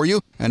Laurium for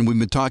you. And we've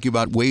been talking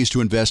about ways to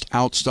invest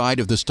outside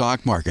of the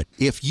stock market.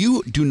 If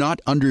you do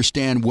not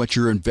understand what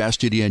you're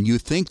invested in, you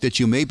think that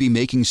you may be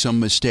making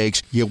some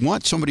mistakes, you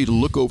want somebody to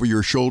look over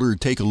your shoulder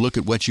and take a look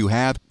at what you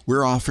have,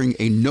 we're offering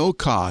a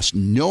no-cost,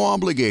 no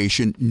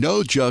obligation,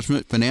 no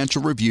judgment financial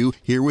review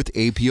here with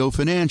APO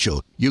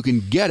Financial. You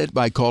can get it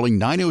by calling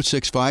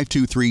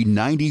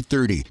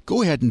 906-523-9030.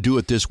 Go ahead and do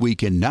it this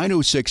weekend,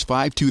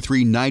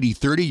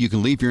 906-523-9030. You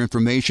can leave your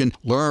information.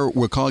 Laura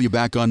will call you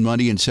back on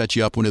Monday and set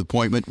you up with an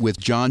appointment with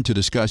John to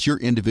discuss your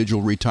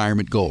individual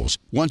retirement goals.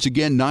 Once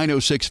again,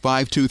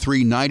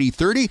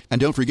 906-523-9030.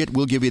 And don't forget,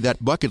 we'll give you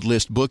that bucket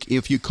list book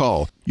if you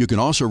call. You can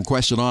also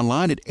request it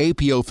online at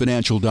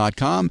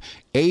apofinancial.com,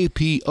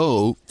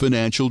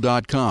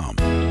 apofinancial.com.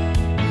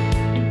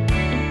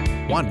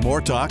 Want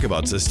more talk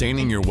about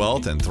sustaining your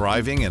wealth and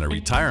thriving in a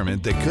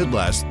retirement that could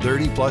last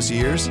 30-plus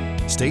years?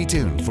 Stay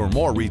tuned for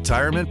more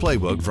Retirement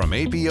Playbook from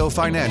APO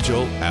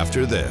Financial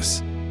after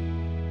this.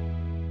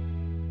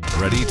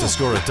 Ready to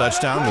score a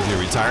touchdown with your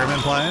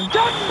retirement plan?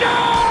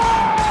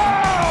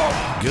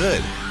 Touchdown!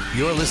 Good.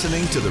 You're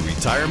listening to the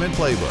Retirement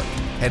Playbook.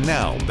 And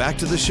now, back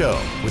to the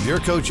show with your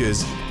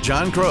coaches,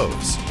 John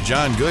Croze,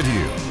 John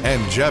Goodhue,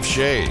 and Jeff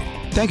Shea.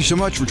 Thank you so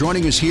much for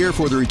joining us here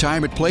for the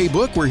Retirement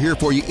Playbook. We're here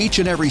for you each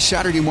and every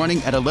Saturday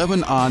morning at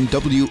 11 on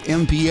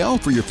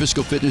WMPL for your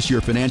fiscal fitness, your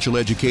financial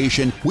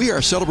education. We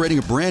are celebrating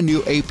a brand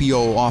new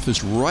APO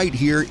office right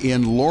here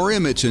in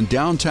Laurium. It's in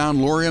downtown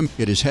Laurium.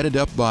 It is headed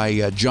up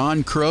by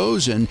John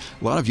Croze, and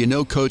a lot of you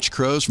know Coach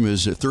Croze from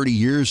his 30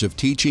 years of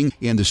teaching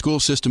in the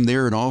school system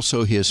there and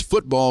also his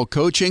football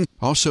coaching.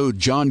 Also,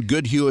 John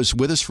Goodhue is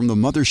with us from the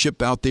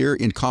mothership out there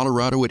in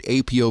Colorado at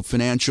APO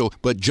Financial.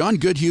 But John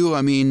Goodhue,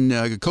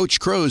 Coach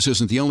Croze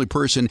isn't the only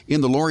person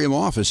in the Laurium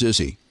office, is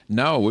he?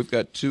 No, we've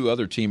got two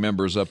other team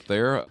members up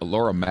there.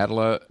 Laura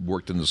Madela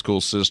worked in the school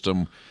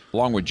system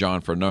along with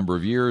John for a number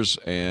of years,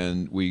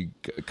 and we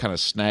kind of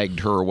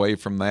snagged her away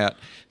from that.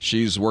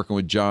 She's working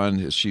with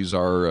John. She's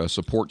our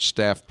support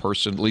staff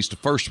person, at least the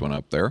first one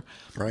up there.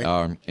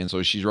 Right. And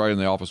so she's right in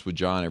the office with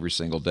John every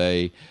single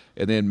day.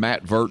 And then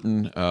Matt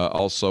Verton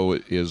also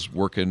is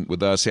working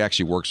with us. He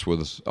actually works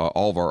with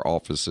all of our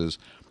offices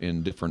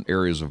in different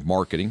areas of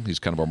marketing. He's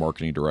kind of our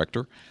marketing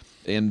director.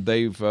 And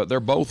they're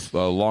both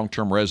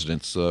long-term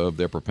residents of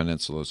the Upper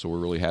Peninsula, so we're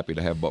really happy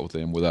to have both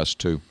of them with us,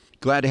 too.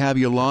 Glad to have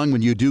you along.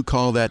 When you do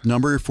call that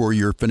number for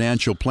your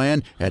financial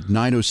plan at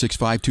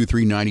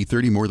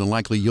 906-523-9030, more than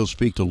likely you'll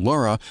speak to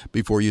Laura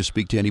before you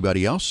speak to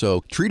anybody else,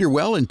 so treat her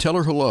well and tell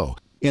her hello.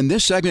 In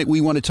this segment,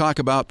 we want to talk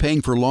about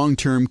paying for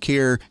long-term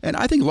care, and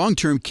I think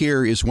long-term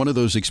care is one of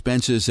those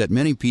expenses that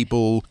many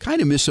people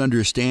kind of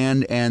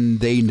misunderstand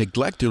and they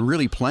neglect to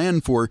really plan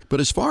for.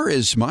 But as far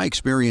as my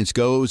experience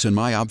goes and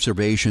my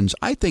observations,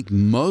 I think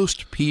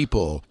most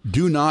people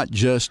do not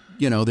just,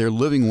 they're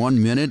living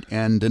 1 minute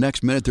and the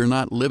next minute they're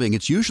not living.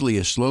 It's usually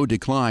a slow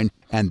decline,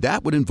 and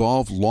that would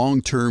involve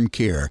long-term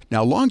care.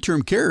 Now,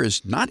 long-term care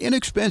is not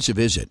inexpensive,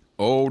 is it?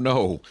 Oh,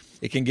 no.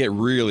 It can get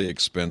really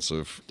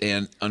expensive.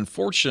 And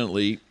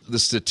unfortunately, the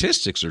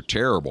statistics are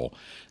terrible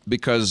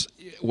because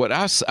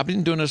I've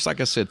been doing this,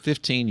 like I said,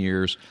 15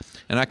 years,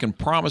 and I can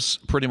promise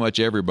pretty much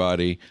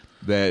everybody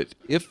that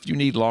if you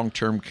need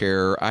long-term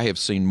care, I have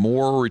seen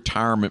more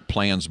retirement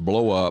plans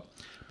blow up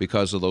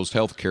because of those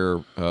health care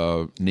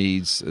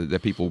needs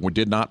that people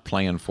did not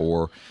plan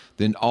for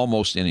than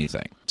almost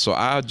anything. So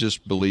I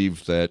just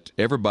believe that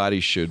everybody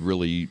should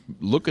really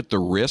look at the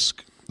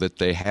risk that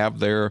they have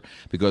there,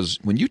 because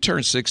when you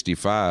turn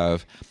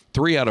 65,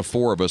 3 out of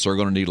 4 of us are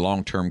going to need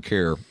long-term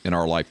care in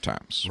our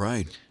lifetimes.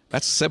 Right.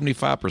 That's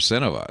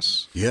 75% of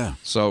us. Yeah.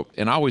 So,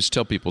 and I always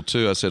tell people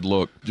too, I said,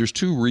 look, there's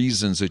 2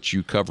 reasons that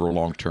you cover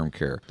long-term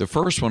care. The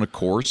first one, of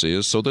course,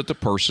 is so that the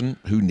person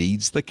who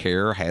needs the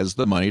care has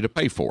the money to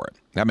pay for it.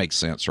 That makes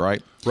sense,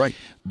 right? Right.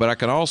 But I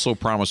can also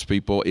promise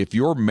people, if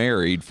you're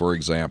married, for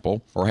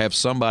example, or have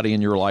somebody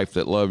in your life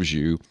that loves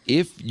you,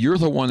 if you're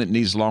the one that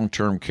needs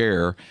long-term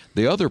care,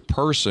 the other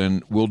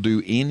person will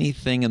do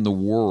anything in the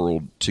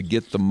world to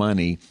get the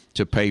money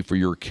to pay for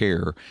your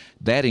care.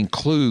 That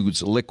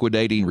includes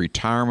liquidating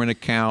retirement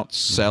accounts,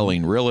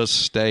 selling real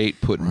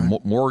estate, putting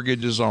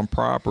mortgages on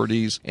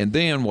properties. And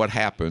then what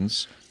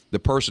happens, the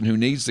person who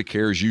needs the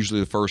care is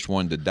usually the first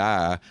one to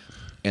die.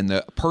 And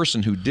the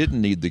person who didn't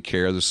need the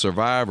care, the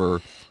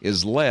survivor,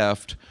 is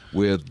left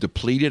with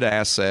depleted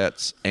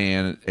assets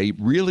and a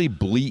really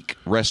bleak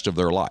rest of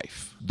their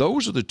life.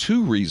 Those are the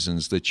 2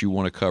 reasons that you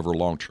want to cover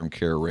long-term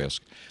care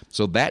risk.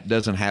 So that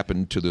doesn't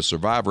happen to the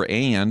survivor.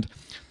 And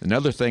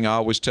another thing I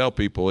always tell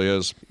people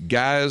is,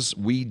 guys,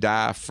 we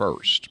die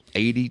first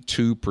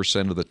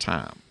 82% of the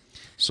time.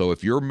 So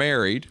if you're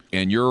married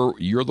and you're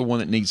the one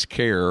that needs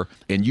care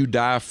and you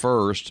die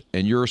first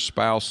and your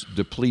spouse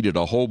depleted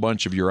a whole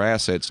bunch of your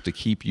assets to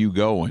keep you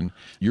going,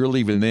 you're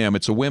leaving them.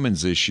 It's a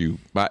women's issue.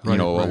 But,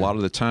 a lot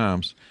of the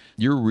times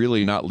you're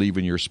really not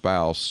leaving your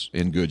spouse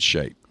in good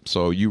shape.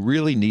 So you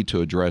really need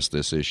to address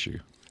this issue.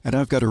 And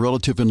I've got a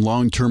relative in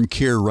long-term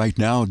care right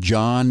now,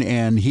 John,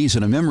 and he's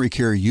in a memory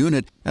care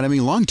unit. And I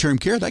mean, long-term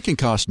care, that can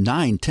cost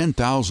 $9,000,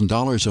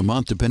 $10,000 a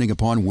month, depending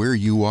upon where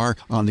you are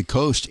on the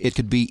coast. It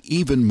could be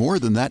even more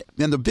than that.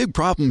 And the big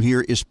problem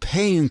here is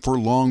paying for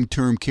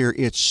long-term care.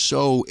 It's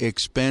so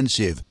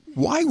expensive.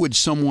 Why would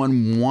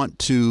someone want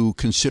to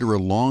consider a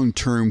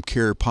long-term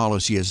care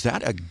policy? Is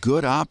that a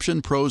good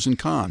option? Pros and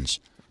cons?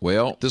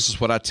 Well, this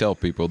is what I tell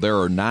people. There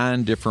are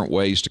 9 different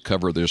ways to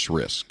cover this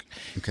risk.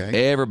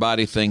 Okay.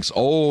 Everybody thinks,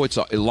 it's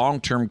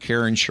long-term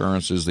care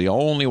insurance is the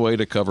only way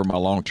to cover my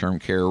long-term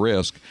care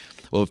risk.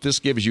 Well, if this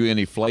gives you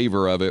any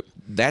flavor of it,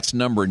 that's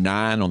number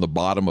 9 on the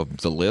bottom of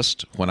the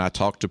list when I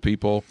talk to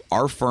people.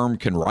 Our firm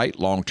can write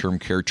long-term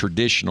care,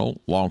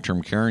 traditional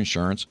long-term care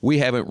insurance. We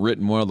haven't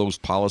written one of those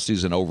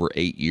policies in over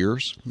 8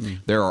 years.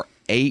 There are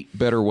 8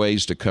 better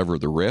ways to cover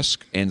the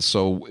risk. And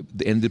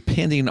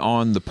depending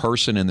on the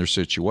person and their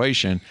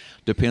situation,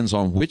 depends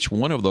on which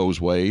one of those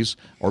ways,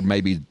 or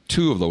maybe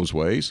 2 of those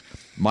ways,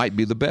 might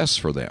be the best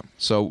for them.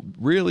 So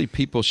really,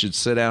 people should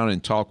sit down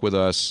and talk with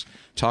us,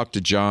 talk to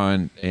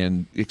John,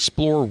 and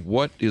explore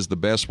what is the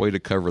best way to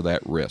cover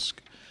that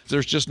risk.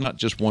 There's just not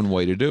just one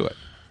way to do it.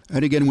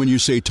 And again, when you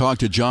say talk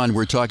to John,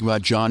 we're talking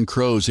about John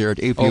Croze there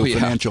at APO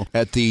Financial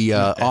at the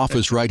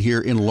office right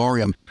here in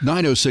Laurium.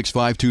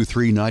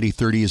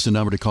 906-523-9030 is the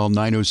number to call,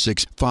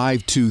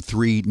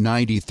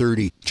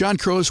 906-523-9030. John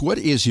Croze, what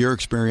is your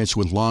experience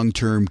with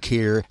long-term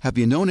care? Have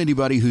you known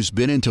anybody who's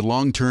been into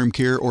long-term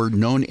care or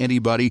known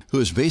anybody who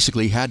has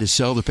basically had to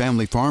sell the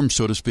family farm,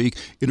 so to speak,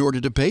 in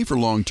order to pay for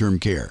long-term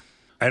care?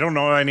 I don't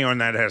know anyone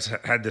that has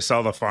had to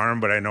sell the farm,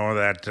 but I know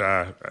that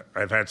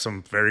I've had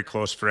some very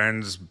close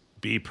friends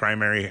be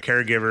primary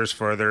caregivers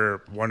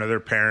for one of their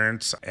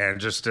parents,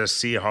 and just to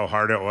see how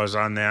hard it was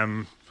on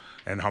them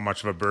and how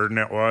much of a burden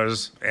it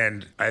was.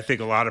 And I think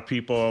a lot of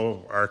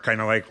people are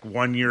kind of like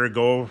 1 year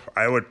ago,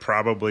 I would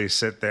probably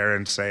sit there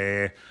and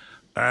say,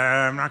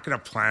 I'm not going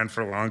to plan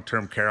for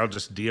long-term care. I'll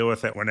just deal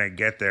with it when I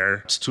get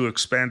there. It's too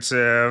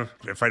expensive.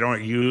 If I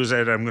don't use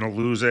it, I'm going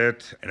to lose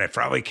it. And I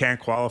probably can't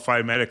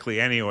qualify medically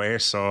anyway.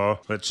 So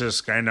let's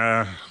just kind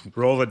of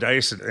roll the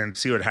dice and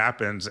see what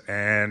happens.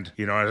 And,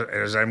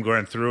 as I'm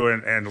going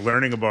through and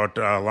learning about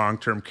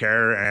long-term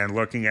care and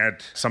looking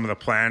at some of the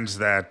plans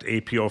that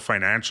APO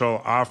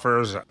Financial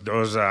offers,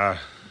 those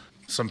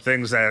some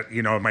things that,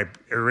 my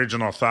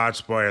original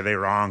thoughts, boy, are they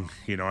wrong,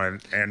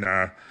 and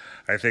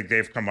I think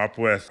they've come up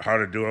with how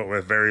to do it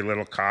with very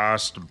little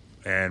cost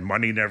and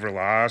money never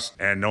lost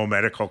and no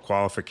medical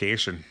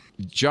qualification.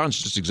 John's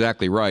just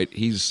exactly right.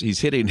 He's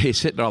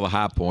hitting all the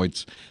high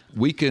points.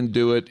 We can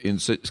do it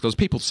because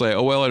people say,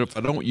 oh, well, if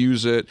I don't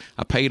use it,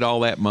 I paid all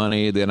that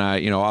money, then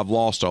I've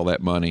lost all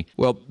that money.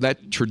 Well,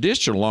 that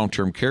traditional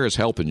long-term care is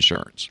health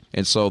insurance.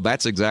 And so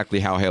that's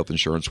exactly how health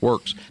insurance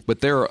works. But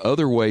there are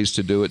other ways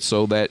to do it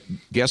so that,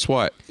 guess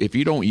what? If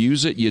you don't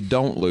use it, you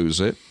don't lose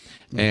it.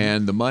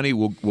 And the money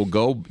will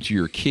go to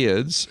your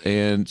kids,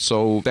 and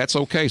so that's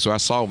okay. So I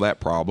solved that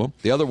problem.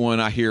 The other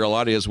one I hear a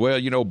lot is, well,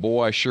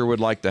 boy, I sure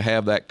would like to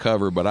have that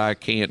covered, but I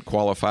can't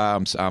qualify.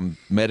 I'm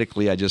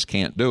medically, I just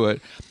can't do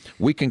it.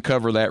 We can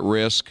cover that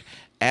risk.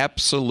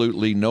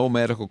 Absolutely no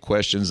medical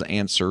questions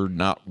answered,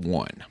 not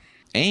one.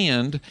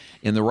 And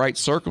in the right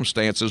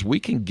circumstances, we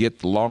can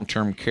get the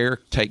long-term care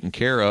taken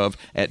care of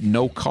at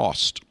no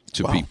cost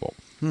to people.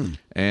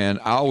 And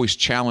I always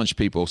challenge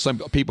people. Some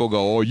people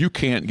go, oh, you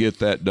can't get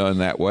that done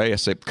that way. I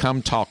say,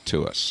 come talk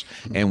to us,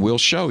 and we'll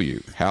show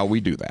you how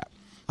we do that.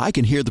 I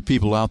can hear the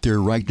people out there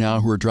right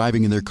now who are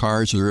driving in their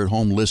cars or they're at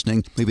home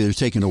listening. Maybe they're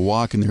taking a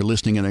walk and they're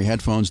listening in their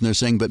headphones and they're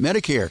saying, but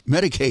Medicare,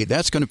 Medicaid,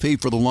 that's going to pay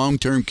for the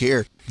long-term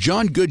care.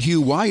 John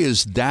Goodhue, why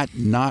is that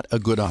not a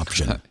good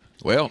option?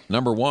 Well,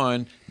 number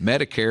one,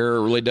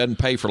 Medicare really doesn't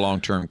pay for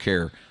long-term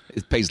care.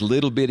 It pays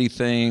little bitty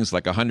things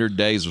like 100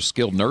 days of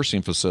skilled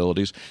nursing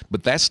facilities,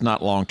 but that's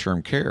not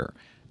long-term care.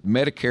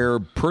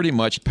 Medicare pretty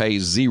much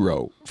pays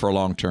zero for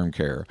long-term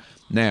care.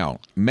 Now,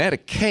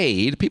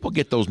 Medicaid, people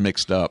get those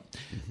mixed up,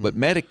 but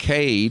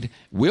Medicaid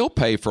will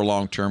pay for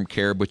long-term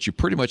care, but you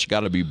pretty much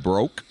got to be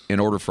broke in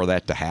order for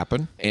that to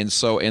happen. And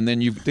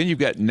then you've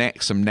got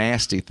some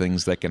nasty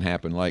things that can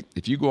happen. Like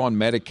if you go on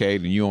Medicaid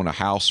and you own a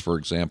house, for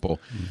example,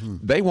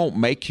 they won't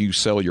make you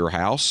sell your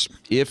house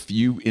if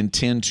you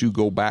intend to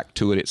go back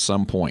to it at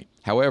some point.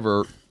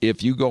 However,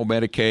 if you go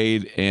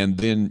Medicaid and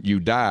then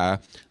you die,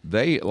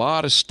 a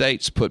lot of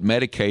states put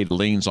Medicaid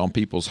liens on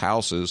people's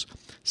houses,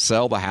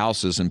 sell the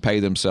houses, and pay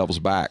themselves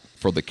back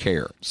for the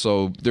care.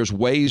 So there's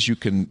ways you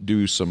can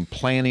do some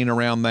planning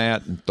around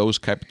that, and those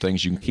type of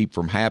things you can keep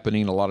from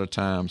happening a lot of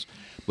times.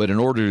 But in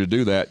order to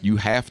do that, you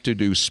have to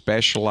do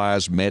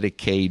specialized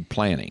Medicaid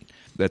planning.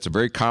 That's a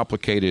very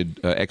complicated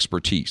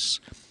expertise.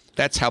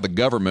 That's how the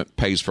government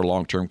pays for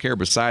long-term care.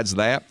 Besides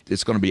that,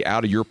 it's going to be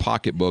out of your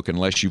pocketbook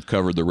unless you've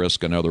covered the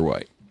risk another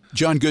way.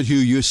 John Goodhue,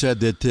 you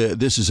said that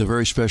this is a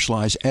very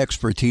specialized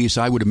expertise.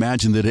 I would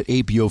imagine that at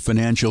APO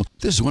Financial,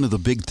 this is one of the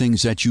big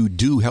things that you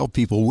do help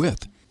people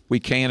with. We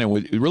can,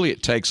 and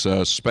it takes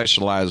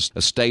specialized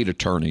estate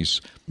attorneys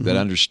that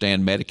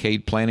understand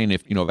Medicaid planning.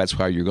 If that's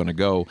how you're going to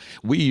go,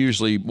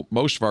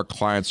 most of our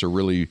clients are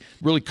really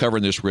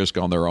covering this risk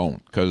on their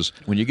own, because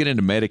when you get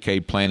into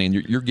Medicaid planning,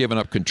 you're giving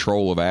up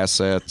control of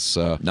assets.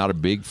 Not a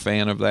big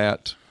fan of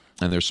that.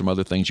 And there's some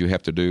other things you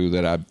have to do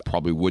that I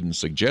probably wouldn't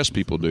suggest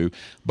people do,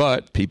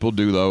 but people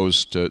do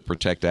those to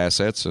protect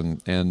assets,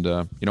 and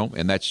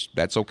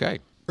that's okay.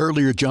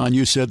 Earlier, John,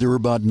 you said there were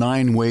about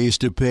 9 ways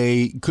to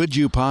pay. Could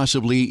you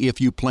possibly, if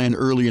you plan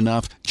early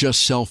enough,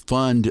 just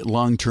self-fund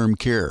long-term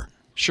care?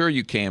 Sure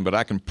you can, but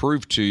I can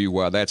prove to you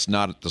why that's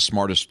not the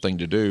smartest thing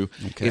to do.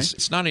 Okay.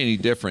 It's not any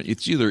different.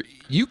 It's either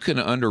you can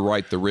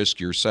underwrite the risk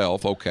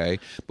yourself, okay,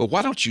 but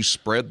why don't you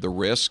spread the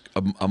risk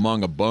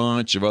among a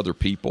bunch of other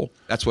people?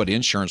 That's what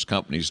insurance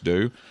companies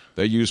do.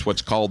 They use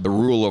what's called the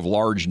rule of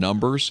large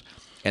numbers,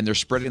 and they're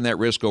spreading that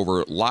risk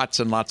over lots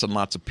and lots and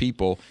lots of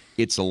people.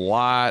 It's a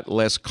lot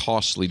less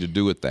costly to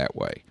do it that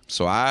way.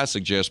 So I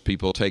suggest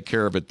people take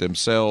care of it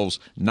themselves,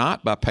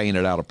 not by paying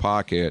it out of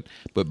pocket,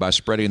 but by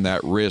spreading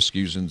that risk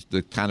using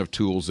the kind of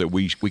tools that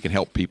we can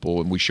help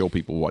people and we show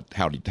people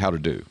how to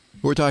do.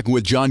 We're talking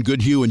with John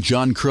Goodhue and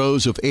John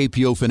Croze of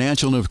APO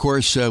Financial. And, of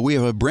course, we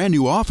have a brand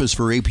new office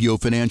for APO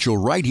Financial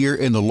right here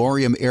in the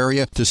Laurium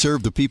area to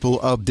serve the people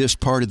of this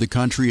part of the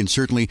country. And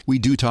certainly we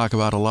do talk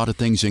about a lot of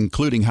things,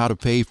 including how to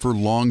pay for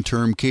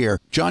long-term care.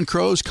 John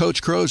Croze,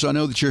 Coach Croze, I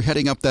know that you're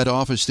heading up that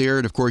office there.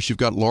 And, of course, you've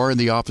got Laura in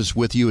the office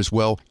with you as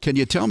well. Can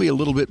you tell me a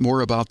little bit more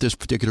about this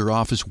particular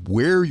office,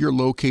 where you're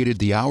located,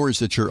 the hours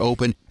that you're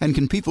open, and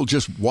can people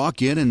just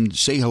walk in and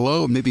say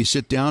hello and maybe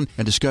sit down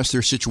and discuss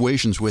their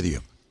situations with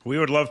you? We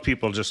would love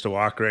people just to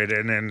walk right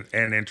in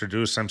and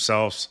introduce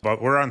themselves.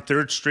 But we're on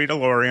 3rd Street of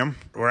Laurium.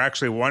 We're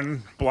actually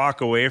 1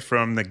 block away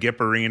from the GIP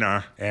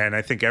Arena. And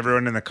I think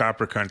everyone in the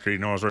Copper Country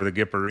knows where the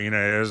GIP Arena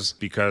is,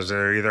 because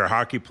they're either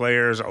hockey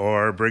players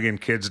or bringing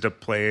kids to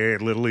play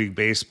Little League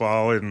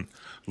baseball and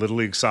Little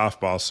League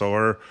softball.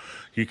 So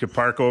you could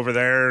park over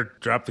there,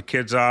 drop the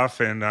kids off,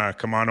 and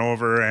come on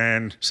over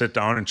and sit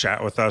down and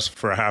chat with us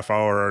for a half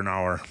hour or an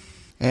hour.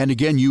 And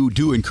again, you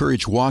do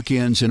encourage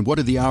walk-ins, and what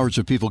are the hours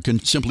that people can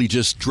simply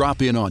just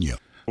drop in on you?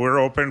 We're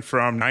open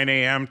from 9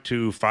 a.m.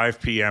 to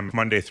 5 p.m.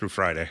 Monday through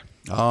Friday.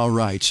 All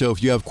right. So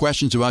if you have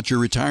questions about your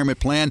retirement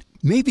plan,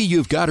 maybe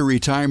you've got a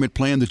retirement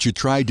plan that you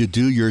tried to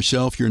do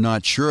yourself. You're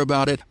not sure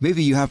about it.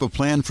 Maybe you have a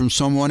plan from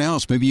someone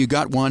else. Maybe you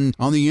got one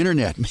on the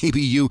internet.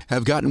 Maybe you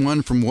have gotten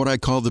one from what I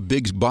call the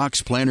big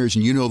box planners,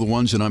 and you know the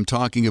ones that I'm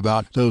talking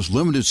about, those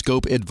limited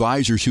scope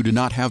advisors who do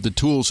not have the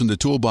tools in the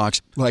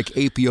toolbox like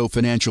APO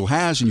Financial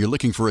has, and you're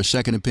looking for a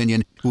second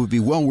opinion. It would be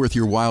well worth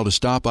your while to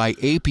stop by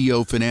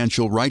APO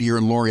Financial right here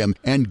in Laurium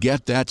and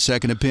get that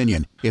second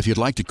opinion. If you'd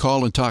like to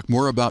call and talk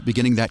more about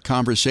beginning that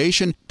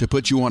conversation to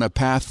put you on a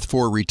path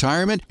for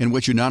retirement in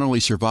which you not only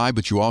survive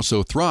but you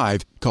also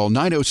thrive, call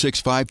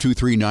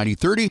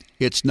 906-523-9030.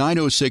 It's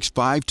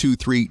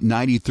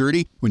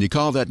 906-523-9030. When you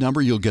call that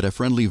number, you'll get a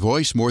friendly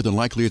voice. More than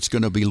likely, it's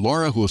going to be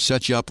Laura who will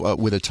set you up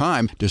with a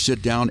time to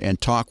sit down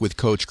and talk with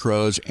Coach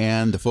Croze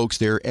and the folks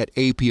there at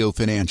APO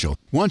Financial.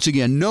 Once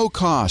again, no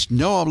cost,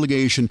 no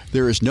obligation.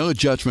 There is no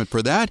judgment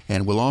for that.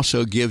 And we'll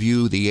also give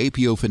you the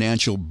APO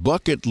Financial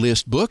Bucket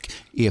List book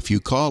if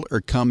you call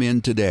or come in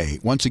today.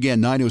 Once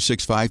again,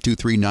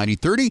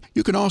 906-523-9030.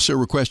 You can also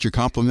request your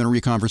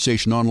complimentary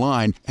conversation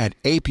online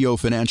at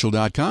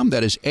apofinancial.com.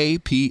 That is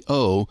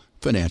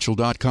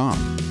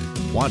apofinancial.com.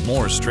 Want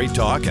more straight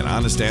talk and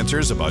honest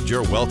answers about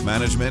your wealth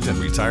management and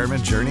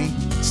retirement journey?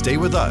 Stay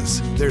with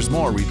us. There's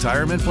more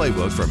Retirement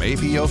Playbook from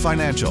APO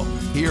Financial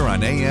here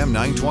on AM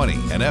 920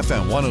 and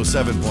FM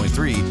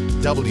 107.3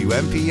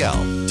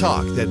 WMPL.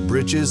 Talk that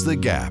bridges the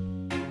gap.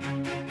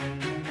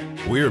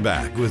 We're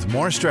back with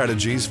more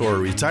strategies for a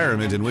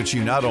retirement in which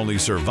you not only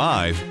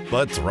survive,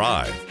 but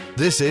thrive.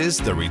 This is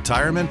the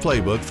Retirement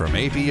Playbook from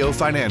APO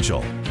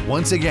Financial.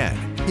 Once again,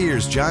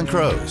 here's John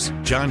Croze,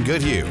 John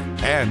Goodhue,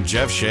 and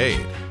Jeff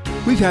Shade.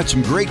 We've had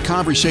some great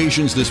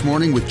conversations this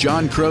morning with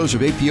John Croze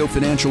of APO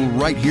Financial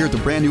right here at the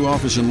brand new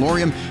office in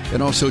Laurium,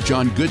 and also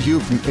John Goodhue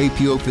from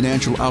APO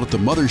Financial out at the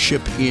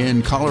mothership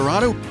in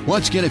Colorado.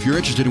 Once again, if you're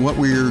interested in what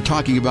we're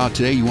talking about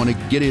today, you want to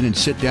get in and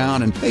sit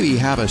down and maybe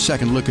have a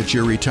second look at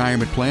your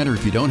retirement plan, or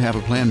if you don't have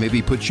a plan,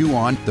 maybe put you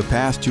on the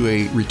path to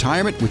a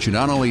retirement which you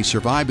not only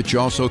survive but you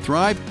also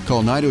thrive.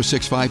 Call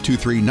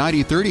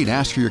 906-523-9030 and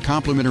ask for your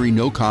complimentary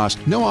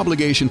no-cost,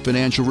 no-obligation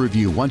financial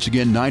review. Once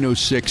again,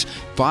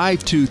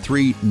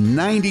 906-523-9030.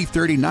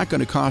 Not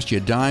going to cost you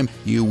a dime.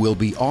 You will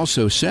be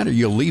also sent, or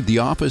you'll leave the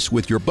office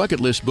with your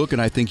bucket list book,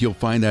 and I think you'll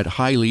find that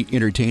highly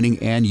entertaining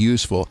and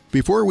useful.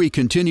 Before we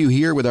continue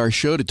here with our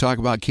show to talk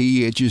about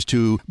key ages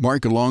to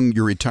mark along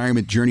your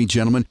retirement journey,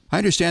 gentlemen, I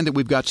understand that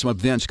we've got some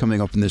events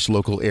coming up in this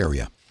local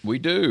area. We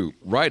do.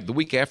 Right, the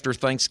week after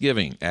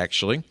Thanksgiving,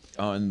 actually,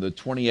 on the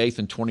 28th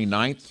and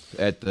 29th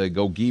at the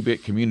Goodhue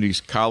Community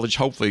College.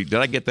 Hopefully, did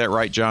I get that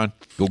right, John?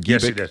 Goodhue.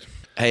 Yes, you did.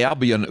 Hey, I'll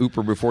be an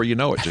Ooper before you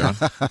know it, John.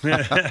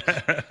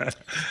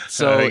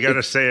 So you got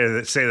to say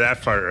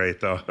that part right,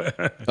 though.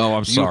 Oh,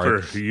 I'm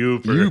sorry.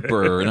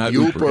 Youper, not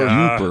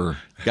Ooper.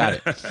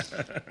 Got it.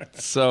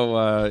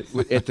 So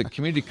at the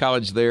community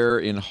college there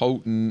in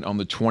Houghton on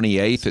the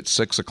 28th at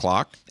 6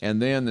 o'clock.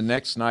 And then the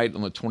next night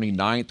on the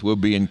 29th, we'll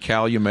be in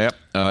Calumet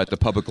at the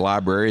public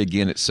library,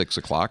 again at 6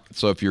 o'clock.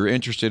 So if you're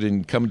interested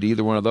in coming to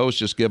either one of those,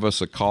 just give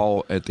us a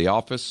call at the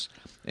office,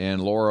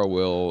 and Laura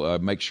will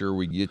make sure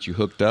we get you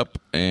hooked up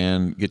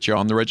and get you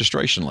on the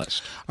registration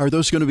list. Are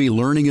those going to be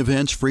learning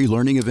events, free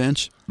learning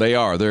events? They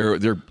are. They're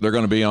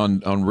going to be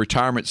on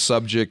retirement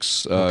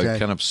subjects,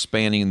 kind of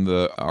spanning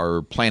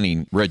our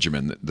planning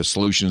regimen, the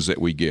solutions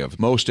that we give.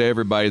 Most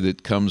everybody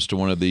that comes to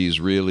one of these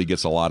really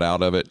gets a lot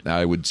out of it.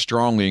 I would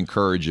strongly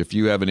encourage, if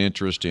you have an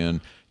interest in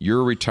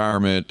your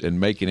retirement and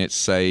making it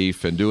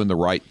safe and doing the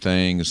right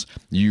things,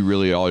 you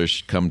really always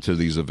should come to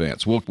these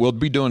events. We'll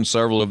be doing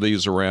several of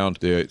these around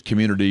the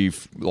community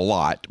a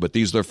lot, but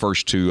these are the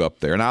first two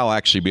up there. And I'll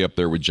actually be up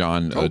there with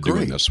John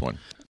doing this one.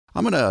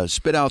 I'm going to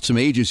spit out some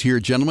ages here,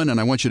 gentlemen, and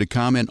I want you to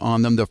comment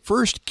on them. The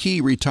first key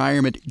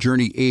retirement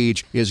journey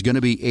age is going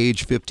to be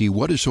age 50.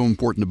 What is so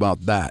important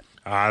about that?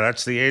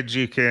 That's the age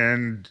you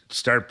can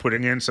start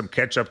putting in some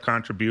catch-up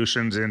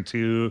contributions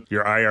into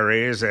your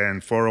IRAs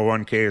and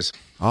 401ks.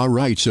 All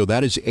right, so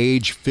that is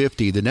age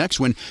 50. The next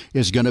one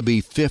is going to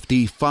be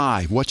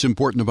 55. What's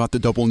important about the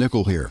double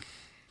nickel here?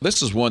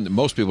 This is one that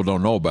most people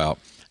don't know about.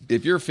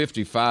 If you're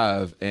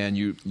 55 and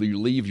you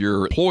leave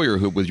your employer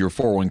with your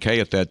 401k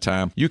at that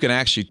time, you can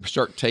actually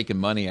start taking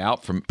money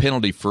out from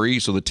penalty-free,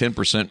 so the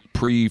 10%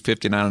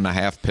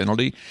 pre-59.5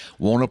 penalty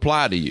won't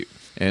apply to you.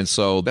 And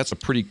so that's a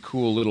pretty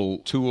cool little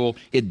tool.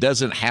 It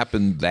doesn't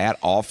happen that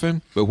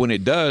often, but when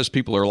it does,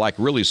 people are like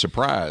really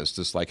surprised.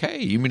 It's like, hey,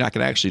 you mean I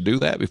can actually do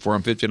that before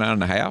I'm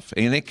 59.5?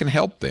 And it can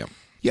help them.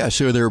 Yeah,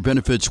 so there are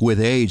benefits with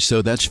age.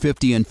 So that's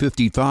 50 and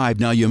 55.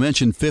 Now, you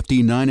mentioned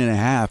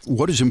 59.5.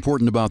 What is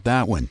important about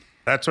that one?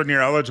 That's when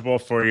you're eligible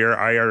for your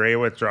IRA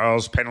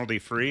withdrawals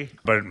penalty-free.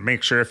 But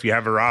make sure if you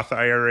have a Roth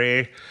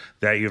IRA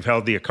that you've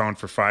held the account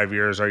for 5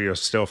 years, or you'll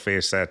still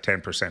face that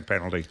 10%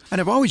 penalty.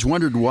 And I've always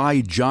wondered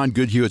why John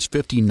Goodhue is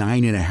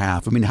 59 and a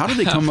half. I mean, how did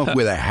they come up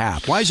with a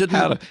half? Why is it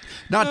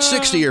not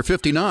 60 or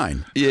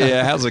 59?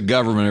 Yeah, how's the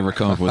government ever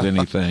come up with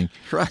anything?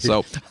 Right.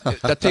 So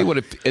I tell you what,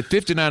 at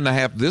 59 and a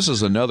half, this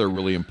is another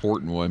really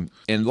important one.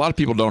 And a lot of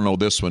people don't know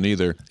this one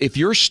either. If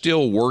you're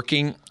still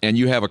working and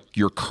you have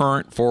your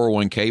current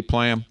 401k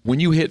plan, when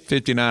you hit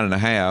 59 and a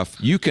half,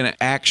 you can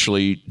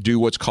actually do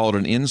what's called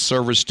an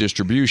in-service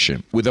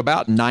distribution with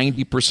about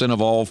 90%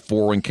 of all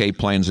 401k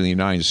plans in the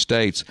United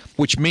States,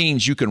 which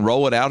means you can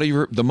roll it out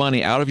of the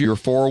money out of your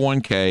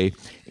 401k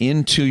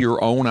into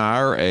your own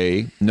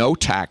IRA, no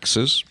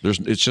taxes.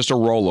 It's just a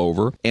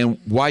rollover. And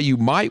why you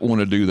might want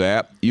to do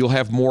that, you'll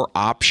have more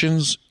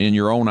options in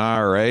your own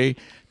IRA,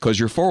 because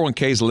your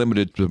 401k is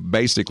limited to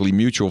basically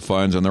mutual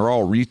funds, and they're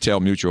all retail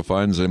mutual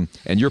funds, and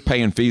you're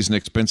paying fees and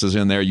expenses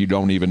in there you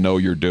don't even know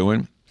you're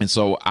doing. And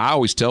so I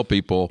always tell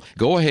people,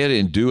 go ahead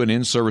and do an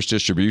in-service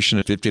distribution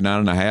at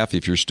 59 and a half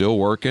if you're still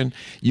working.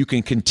 You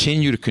can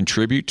continue to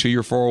contribute to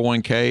your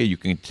 401k. You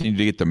can continue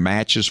to get the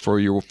matches for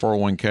your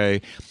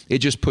 401k. It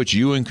just puts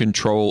you in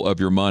control of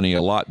your money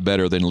a lot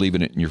better than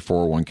leaving it in your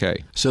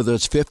 401k. So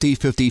that's 50,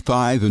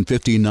 55, and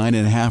 59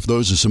 and a half.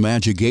 Those are some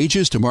magic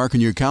ages to mark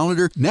on your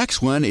calendar.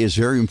 Next one is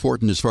very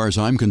important as far as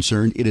I'm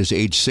concerned. It is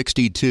age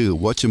 62.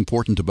 What's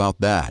important about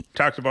that?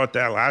 Talked about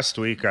that last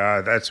week.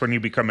 That's when you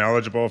become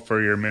eligible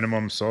for your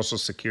minimum Social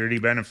Security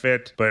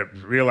benefit. But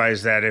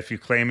realize that if you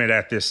claim it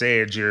at this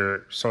age,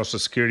 your Social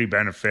Security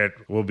benefit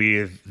will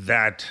be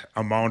that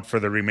amount for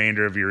the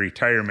remainder of your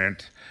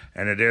retirement.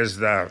 And it is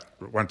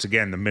once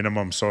again the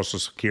minimum Social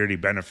Security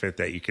benefit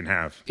that you can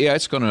have. Yeah,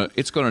 it's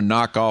gonna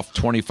knock off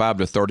 25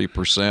 to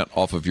 30%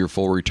 off of your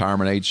full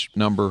retirement age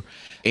number,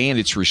 and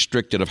it's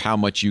restricted of how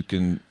much you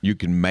can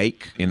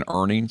make in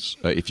earnings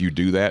if you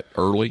do that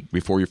early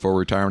before your full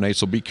retirement age.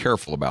 So be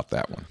careful about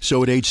that one.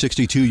 So at age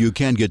 62, you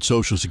can get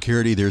Social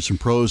Security. There's some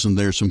pros and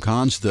there's some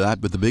cons to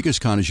that, but the biggest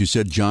con, as you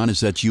said, John,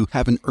 is that you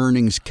have an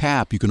earnings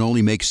cap. You can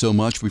only make so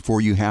much before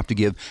you have to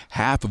give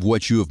half of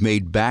what you have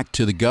made back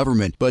to the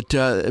government. But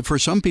for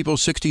some people,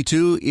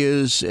 62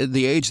 is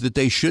the age that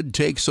they should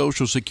take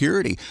Social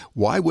Security.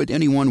 Why would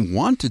anyone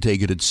want to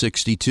take it at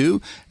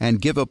 62 and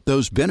give up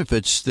those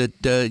benefits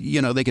that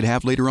they could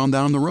have later on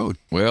down the road?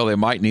 Well, they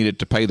might need it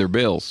to pay their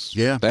bills.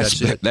 Yeah, that's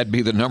it. That'd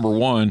be the number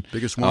one.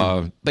 Biggest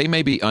one. They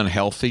may be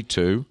unhealthy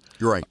too.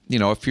 You're right.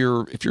 If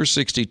you're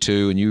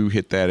 62 and you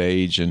hit that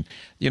age, and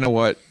you know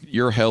what,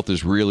 your health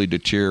is really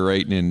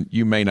deteriorating and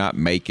you may not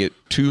make it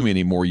too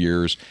many more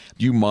years,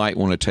 you might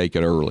want to take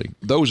it early.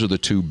 Those are the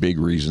two big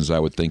reasons I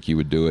would think you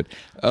would do it.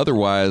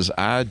 Otherwise,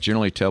 I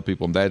generally tell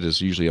people that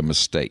is usually a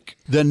mistake.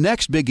 The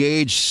next big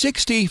age,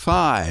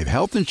 65.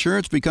 Health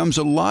insurance becomes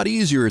a lot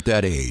easier at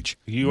that age.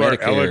 You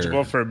are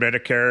eligible for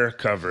Medicare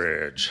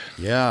coverage.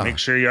 Yeah. Make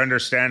sure you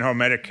understand how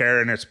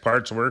Medicare and its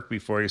parts work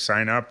before you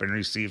sign up and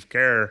receive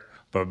care.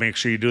 But make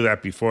sure you do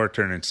that before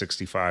turning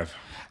 65.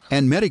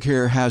 And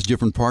Medicare has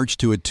different parts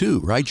to it too,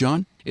 right,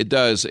 John? It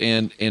does,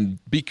 and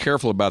be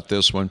careful about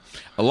this one.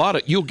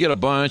 You'll get a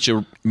bunch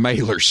of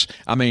mailers.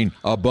 I mean,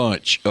 a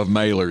bunch of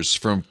mailers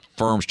from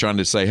firms trying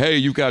to say, "Hey,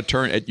 you've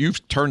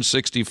turned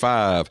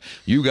 65.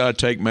 You got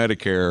to take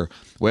Medicare."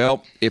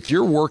 Well, if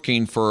you're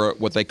working for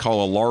what they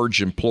call a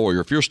large employer,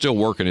 if you're still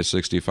working at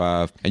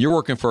 65 and you're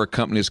working for a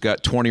company that's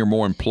got 20 or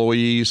more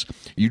employees,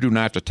 you do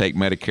not have to take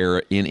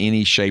Medicare in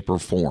any shape or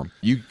form.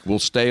 You will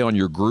stay on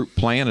your group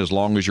plan as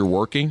long as you're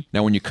working.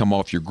 Now, when you come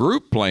off your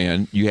group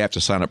plan, you have to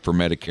sign up for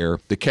Medicare.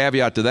 The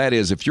caveat to that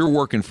is if you're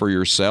working for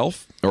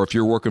yourself, or if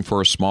you're working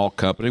for a small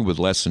company with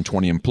less than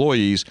 20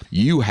 employees,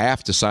 you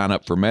have to sign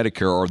up for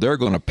Medicare or they're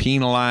going to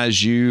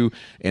penalize you,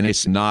 and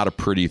it's not a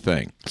pretty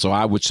thing. So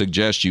I would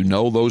suggest you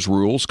know those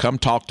rules. Come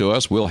talk to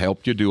us. We'll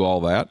help you do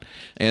all that.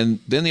 And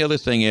then the other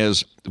thing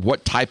is,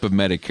 what type of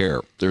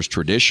Medicare? There's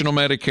traditional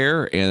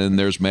Medicare and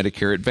there's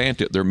Medicare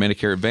Advantage. There are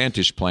Medicare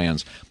Advantage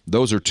plans.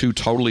 Those are two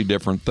totally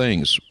different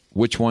things.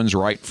 Which one's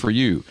right for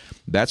you?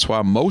 That's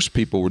why most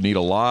people would need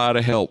a lot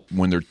of help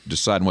when they're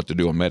deciding what to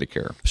do on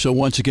Medicare. So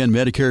once again,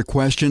 Medicare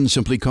questions,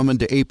 simply come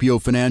into APO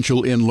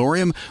Financial in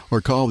Laurium or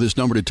call this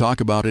number to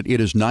talk about it.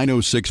 It is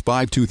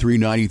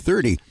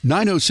 906-523-9030.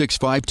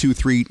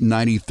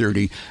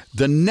 906-523-9030.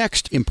 The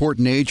next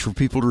important age for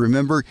people to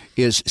remember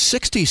is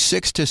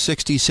 66 to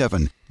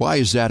 67. Why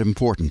is that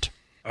important?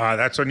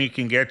 That's when you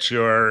can get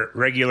your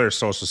regular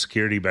Social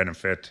Security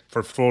benefit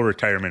for full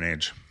retirement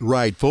age.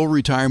 Right. Full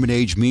retirement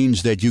age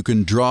means that you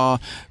can draw,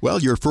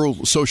 your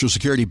full Social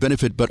Security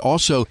benefit, but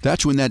also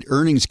that's when that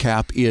earnings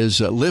cap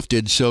is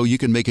lifted, so you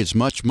can make as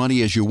much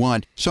money as you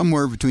want,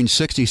 somewhere between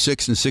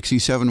 66 and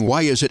 67.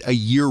 Why is it a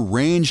year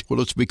range?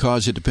 Well, it's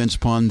because it depends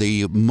upon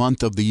the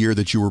month of the year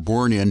that you were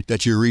born in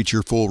that you reach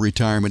your full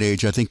retirement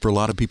age. I think for a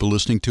lot of people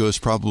listening to us,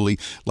 probably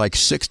like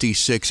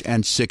 66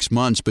 and 6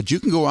 months, but you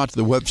can go out to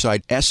the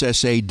website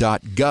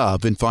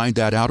SSA.gov and find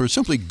that out, or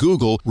simply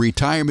Google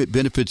Retirement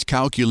Benefits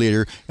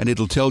Calculator and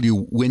it'll tell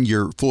you when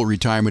your full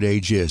retirement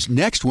age is.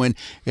 Next one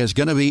is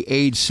going to be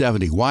age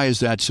 70. Why is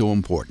that so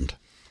important?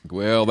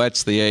 Well,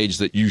 that's the age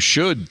that you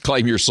should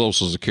claim your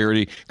Social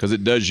Security because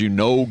it does you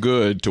no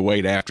good to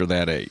wait after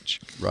that age.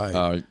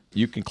 Right.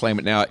 You can claim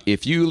it now.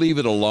 If you leave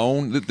it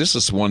alone, this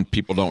is one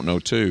people don't know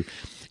too.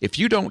 If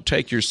you don't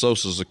take your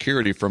Social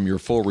Security from your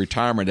full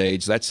retirement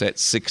age, that's at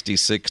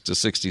 66 to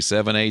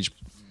 67 age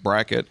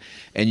bracket,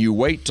 and you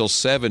wait till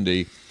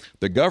 70,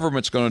 the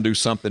government's going to do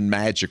something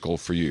magical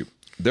for you.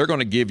 They're going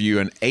to give you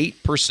an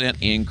 8%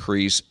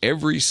 increase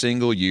every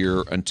single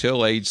year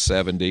until age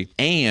 70,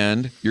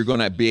 and you're going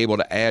to be able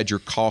to add your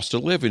cost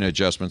of living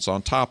adjustments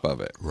on top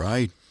of it.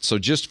 Right. So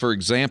just for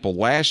example,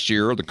 last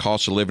year, the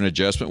cost of living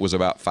adjustment was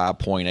about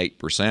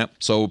 5.8%.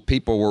 So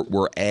people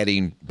were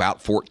adding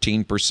about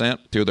 14%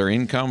 to their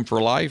income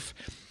for life.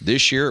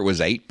 This year, it was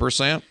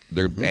 8%.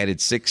 They're added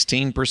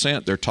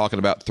 16%. They're talking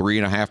about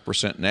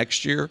 3.5%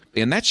 next year.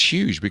 And that's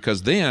huge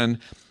because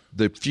then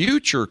the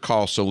future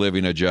cost of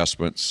living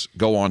adjustments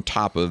go on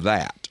top of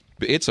that.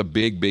 It's a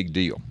big, big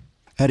deal.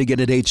 And again,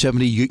 at age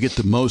 70, you get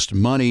the most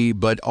money,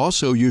 but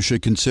also you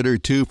should consider,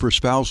 too, for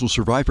spousal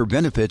survivor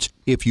benefits.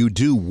 If you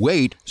do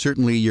wait,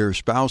 certainly your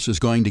spouse is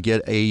going to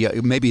get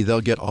maybe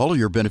they'll get all of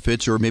your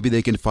benefits, or maybe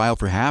they can file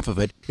for half of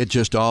it. It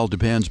just all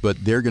depends,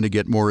 but they're going to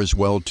get more as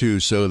well, too.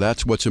 So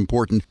that's what's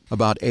important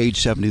about age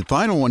 70. The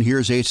final one here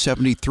is age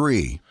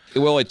 73.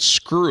 Well, it's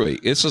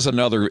screwy. This is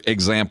another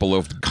example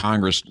of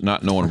Congress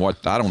not knowing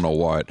what, I don't know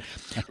what.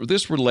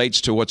 This relates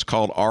to what's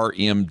called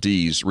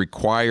RMDs,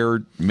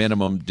 Required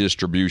Minimum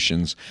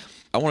Distributions.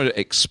 I wanted to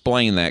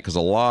explain that because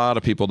a lot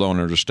of people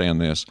don't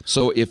understand this.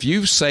 So if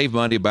you've saved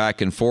money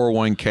back in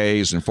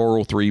 401ks and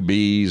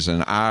 403bs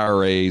and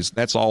IRAs,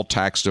 that's all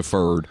tax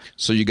deferred.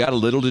 So you got a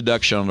little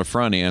deduction on the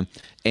front end.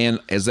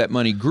 And as that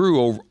money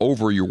grew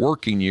over your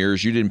working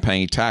years, you didn't pay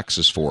any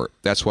taxes for it.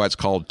 That's why it's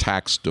called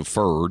tax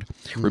deferred.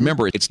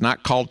 Remember, it's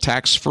not called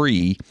tax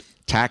free.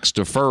 Tax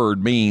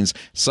deferred means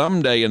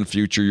someday in the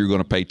future you're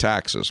going to pay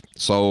taxes.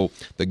 So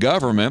the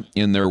government,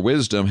 in their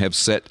wisdom, have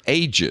set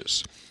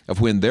ages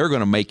of when they're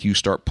going to make you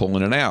start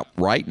pulling it out.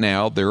 Right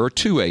now, there are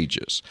two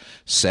ages,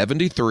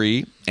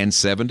 73 and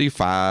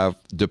 75,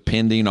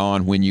 depending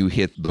on when you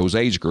hit those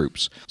age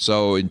groups.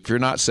 So if you're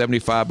not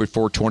 75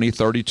 before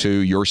 2032,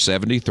 you're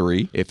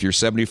 73. If you're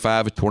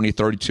 75 at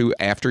 2032,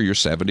 after you're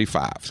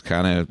 75.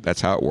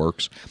 That's how it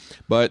works.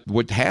 But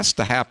what has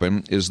to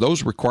happen is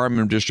those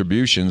requirement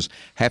distributions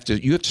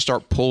you have to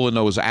start pulling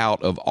those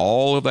out of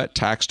all of that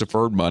tax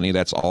deferred money.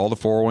 That's all the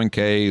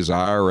 401ks,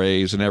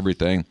 IRAs, and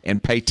everything,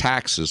 and pay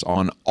taxes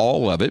on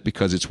all of it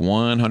because it's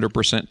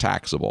 100%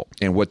 taxable.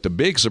 And what the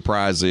big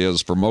surprise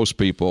is for most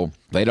people,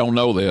 they don't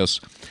know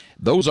this.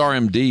 Those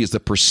RMDs, the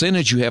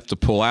percentage you have to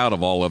pull out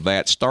of all of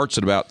that starts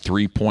at about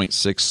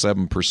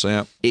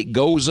 3.67%. It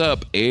goes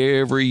up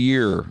every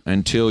year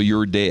until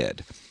you're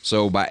dead.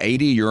 So by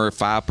 80, you're at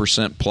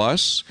 5%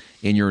 plus.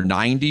 In your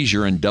 90s,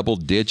 you're in double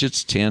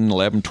digits, 10,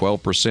 11,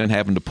 12%,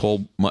 having to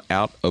pull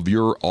out of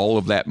all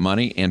of that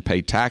money and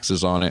pay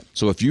taxes on it.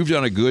 So if you've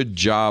done a good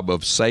job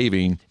of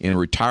saving in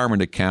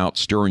retirement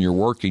accounts during your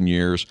working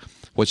years,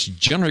 what's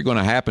generally going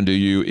to happen to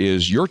you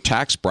is your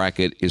tax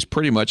bracket is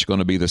pretty much going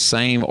to be the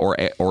same or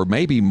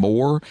maybe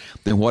more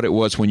than what it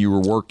was when you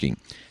were working.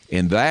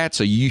 And that's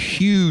a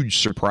huge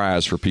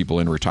surprise for people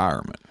in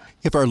retirement.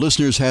 If our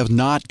listeners have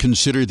not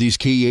considered these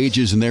key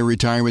ages in their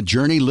retirement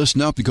journey,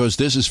 listen up because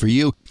this is for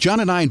you.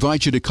 John and I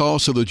invite you to call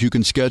so that you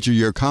can schedule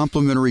your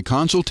complimentary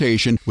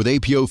consultation with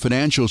APO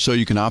Financial so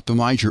you can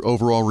optimize your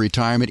overall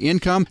retirement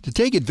income to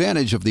take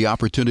advantage of the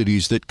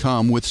opportunities that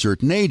come with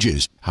certain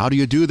ages. How do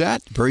you do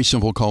that? Very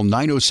simple. Call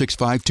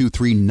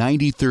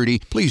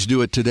 906-523-9030. Please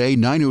do it today,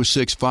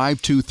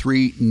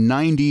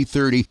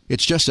 906-523-9030.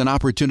 It's just an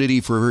opportunity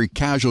for a very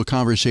casual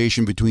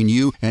conversation between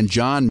you and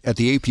John at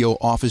the APO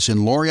office in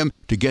Laurium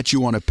to get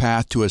you on a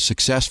path to a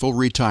successful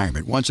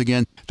retirement. Once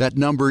again, that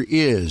number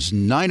is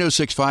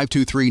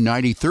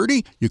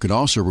 906-523-9030. You can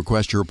also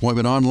request your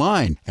appointment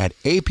online at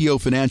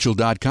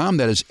apofinancial.com.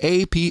 That is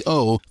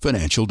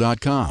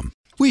apofinancial.com.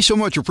 We so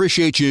much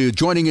appreciate you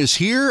joining us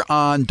here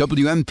on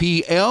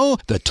WMPL,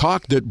 the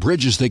talk that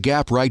bridges the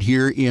gap right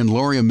here in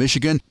Laurium,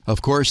 Michigan.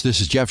 Of course, this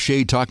is Jeff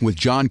Shade talking with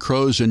John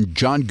Croze and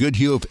John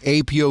Goodhue of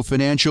APO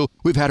Financial.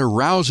 We've had a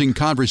rousing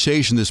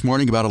conversation this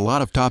morning about a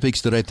lot of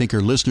topics that I think our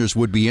listeners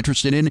would be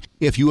interested in.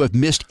 If you have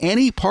missed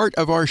any part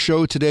of our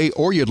show today,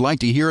 or you'd like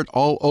to hear it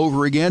all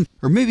over again,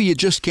 or maybe you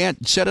just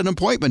can't set an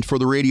appointment for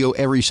the radio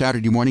every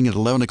Saturday morning at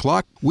 11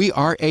 o'clock, we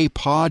are a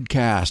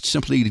podcast.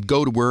 Simply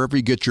go to wherever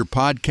you get your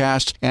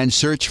podcasts and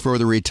search for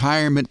the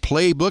Retirement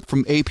Playbook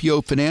from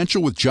APO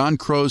Financial with John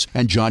Croze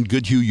and John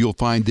Goodhue. You'll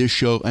find this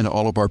show and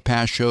all of our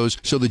past shows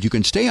so that you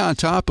can stay on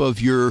top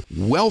of your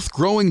wealth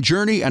growing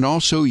journey and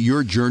also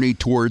your journey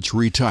towards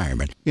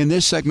retirement. In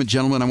this segment,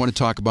 gentlemen, I want to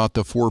talk about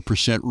the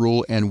 4%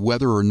 rule and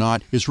whether or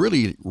not it's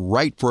really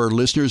right for our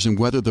listeners and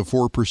whether the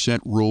 4%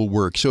 rule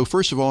works. So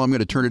first of all, I'm going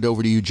to turn it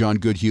over to you, John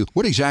Goodhue.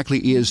 What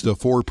exactly is the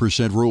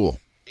 4% rule?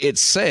 It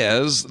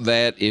says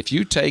that if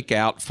you take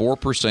out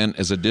 4%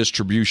 as a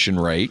distribution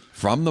rate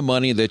from the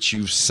money that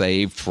you've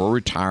saved for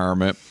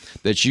retirement,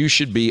 that you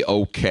should be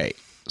okay.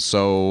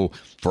 So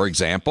For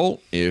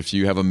example, if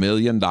you have $1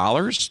 million,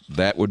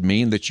 that would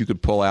mean that you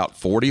could pull out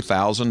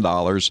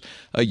 $40,000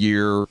 a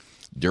year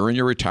during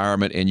your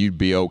retirement and you'd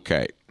be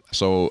okay.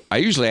 So I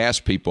usually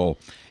ask people,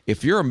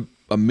 if you're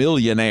a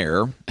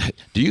millionaire,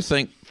 do you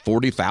think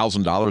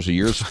 $40,000 a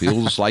year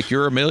feels like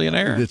you're a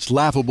millionaire? It's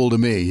laughable to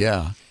me,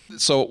 yeah.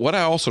 So what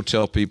I also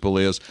tell people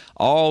is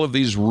all of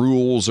these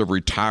rules of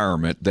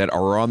retirement that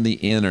are on the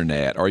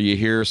internet, or you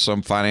hear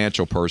some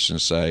financial person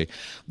say,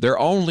 they're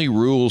only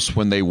rules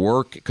when they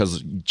work,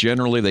 because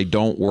generally they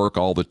don't work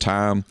all the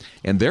time,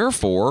 and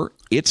therefore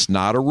it's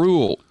not a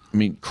rule. I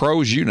mean,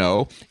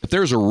 Croze, if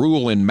there's a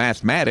rule in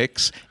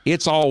mathematics,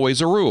 it's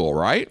always a rule,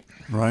 right?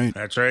 Right.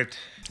 That's right.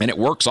 And it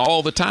works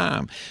all the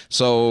time.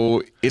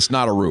 So it's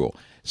not a rule.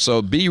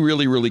 So be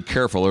really, really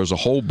careful. There's a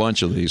whole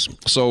bunch of these.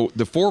 So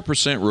the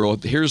 4% rule,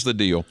 here's the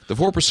deal. The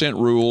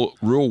 4%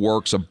 rule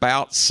works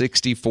about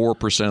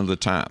 64% of the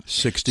time.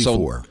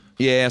 64.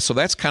 So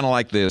that's kind of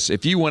like this.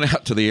 If you went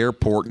out to the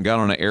airport and got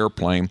on an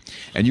airplane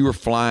and you were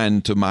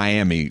flying to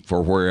Miami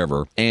for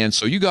wherever, and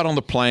so you got on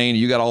the plane,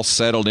 you got all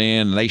settled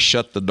in, and they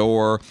shut the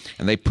door,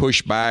 and they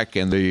pushed back,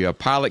 and the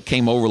pilot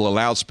came over the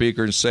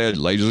loudspeaker and said,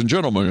 "Ladies and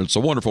gentlemen, it's a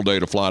wonderful day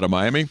to fly to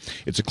Miami.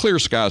 It's a clear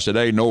skies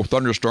today, no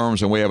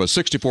thunderstorms, and we have a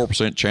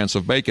 64% chance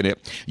of making it."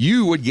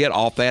 You would get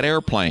off that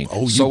airplane.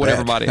 So would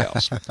everybody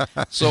else.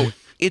 So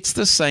it's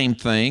the same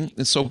thing.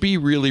 And so be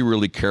really,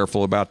 really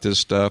careful about this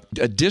stuff.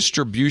 A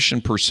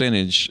distribution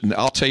percentage, and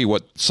I'll tell you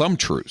what, some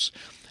truths.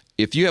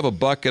 If you have a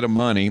bucket of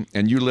money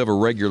and you live a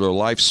regular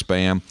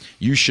lifespan,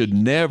 you should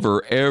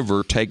never,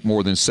 ever take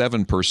more than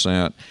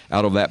 7%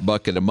 out of that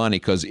bucket of money,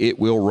 because it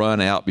will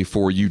run out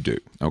before you do,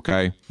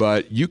 okay?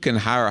 But you can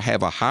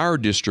have a higher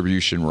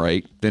distribution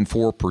rate than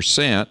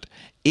 4%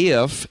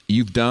 if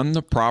you've done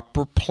the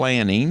proper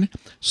planning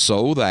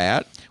so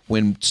that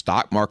when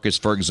stock markets,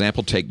 for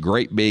example, take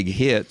great big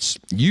hits,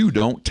 you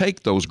don't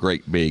take those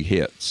great big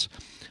hits.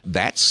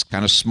 That's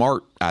kind of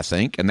smart, I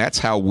think, and that's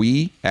how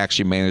we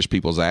actually manage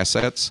people's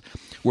assets.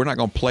 We're not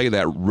going to play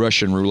that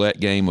Russian roulette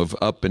game of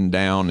up and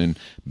down and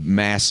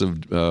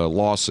massive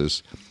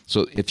losses.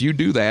 So if you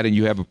do that and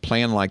you have a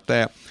plan like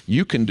that,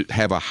 you can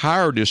have a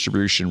higher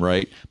distribution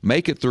rate,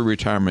 make it through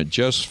retirement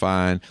just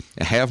fine,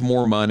 and have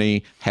more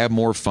money, have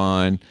more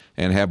fun,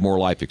 and have more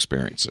life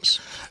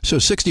experiences. So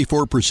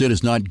 64%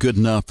 is not good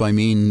enough. I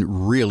mean,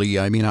 really,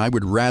 I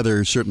would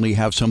rather certainly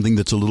have something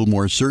that's a little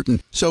more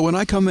certain. So when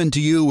I come into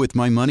you with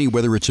my money,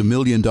 whether it's $1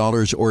 million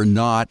or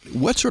not,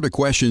 what sort of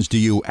questions do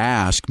you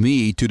ask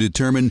me to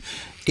determine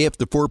if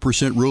the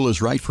 4% rule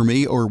is right for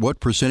me, or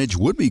what percentage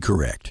would be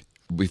correct?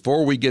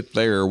 Before we get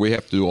there, we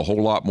have to do a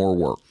whole lot more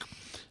work.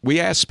 We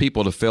ask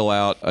people to fill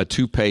out a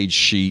 2-page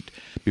sheet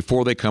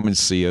before they come and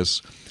see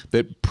us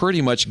that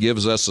pretty much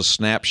gives us a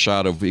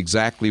snapshot of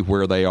exactly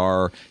where they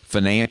are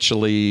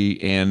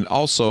financially, and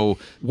also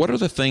what are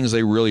the things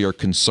they really are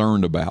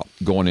concerned about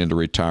going into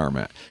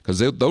retirement, because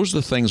those are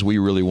the things we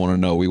really want to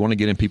know. We want to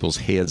get in people's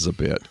heads a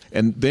bit,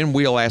 and then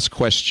we'll ask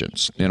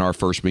questions in our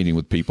first meeting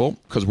with people,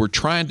 because we're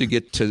trying to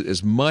get to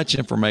as much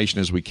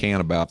information as we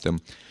can about them,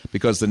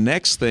 because the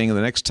next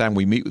time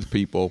we meet with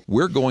people,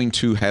 we're going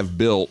to have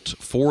built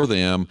for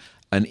them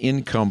an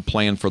income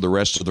plan for the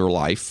rest of their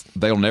life.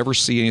 They'll never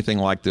see anything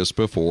like this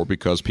before,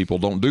 because people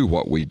don't do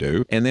what we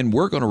do. And then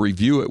we're going to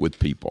review it with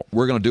people.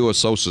 We're going to do a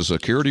Social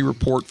Security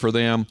report for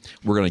them.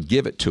 We're going to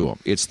give it to them.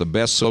 It's the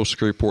best Social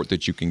Security report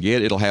that you can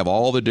get. It'll have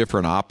all the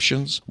different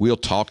options. We'll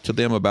talk to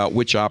them about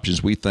which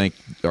options we think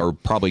are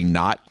probably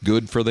not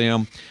good for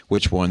them,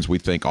 which ones we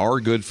think are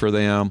good for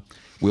them.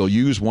 We'll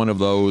use one of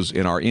those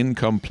in our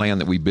income plan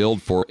that we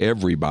build for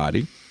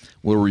everybody.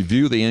 We'll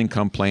review the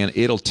income plan.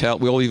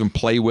 We'll even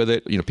play with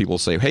it. People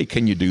say, "Hey,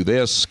 can you do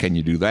this? Can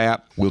you do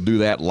that?" We'll do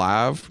that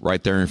live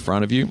right there in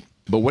front of you.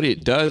 But what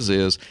it does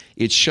is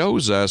it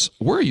shows us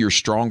where are your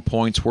strong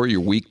points, where are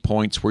your weak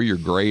points, where are your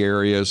gray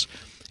areas,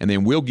 and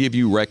then we'll give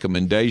you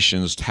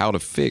recommendations to how to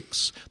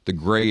fix the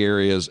gray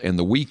areas and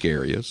the weak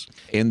areas.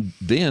 And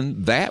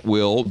then that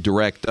will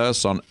direct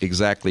us on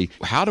exactly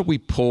how do we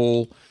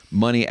pull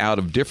money out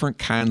of different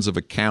kinds of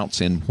accounts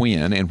and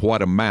when and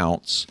what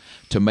amounts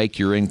to make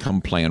your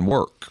income plan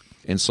work.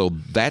 And so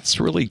that's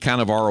really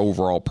kind of our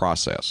overall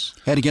process.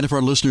 And again, if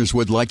our listeners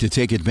would like to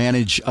take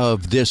advantage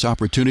of this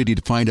opportunity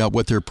to find out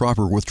what their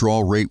proper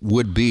withdrawal rate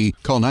would be,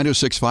 call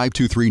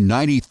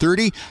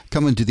 906-523-9030.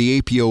 Come into the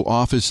APO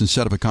office and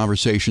set up a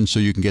conversation so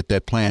you can get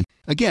that plan.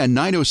 Again,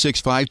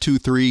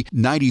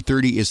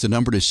 906-523-9030 is the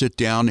number to sit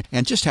down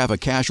and just have a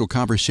casual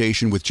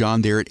conversation with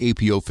John there at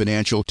APO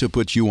Financial to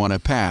put you on a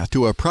path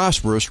to a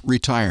prosperous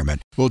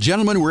retirement. Well,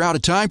 gentlemen, we're out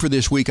of time for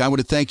this week. I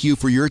want to thank you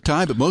for your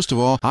time, but most of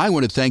all, I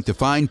want to thank the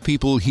fine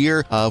people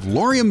here of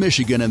Laurium,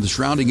 Michigan and the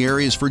surrounding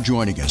areas for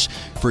joining us.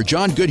 For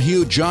John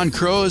Goodhue, John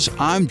Croze,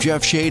 I'm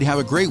Jeff Shade. Have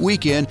a great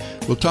weekend.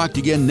 We'll talk to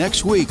you again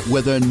next week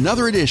with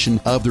another edition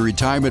of the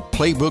Retirement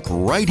Playbook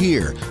right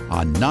here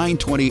on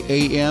 920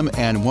 AM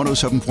and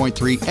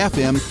 107.3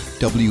 FM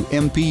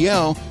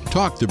WMPL.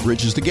 talk that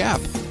bridges the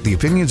gap. The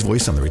opinions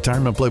voiced on the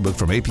Retirement Playbook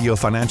from APO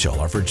Financial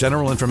are for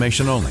general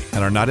information only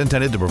and are not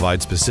intended to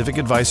provide specific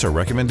advice or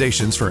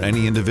recommendations for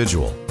any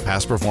individual.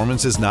 Past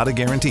performance is not a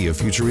guarantee of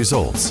future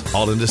results.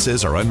 All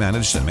indices are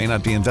unmanaged and may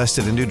not be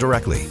invested into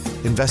directly.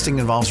 Investing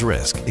involves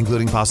risk,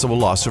 including possible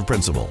loss of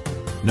principal.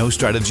 No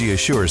strategy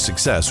assures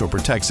success or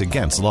protects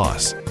against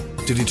loss.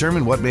 To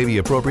determine what may be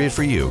appropriate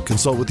for you,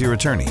 consult with your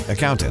attorney,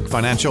 accountant,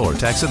 financial, or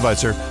tax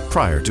advisor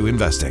prior to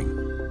investing.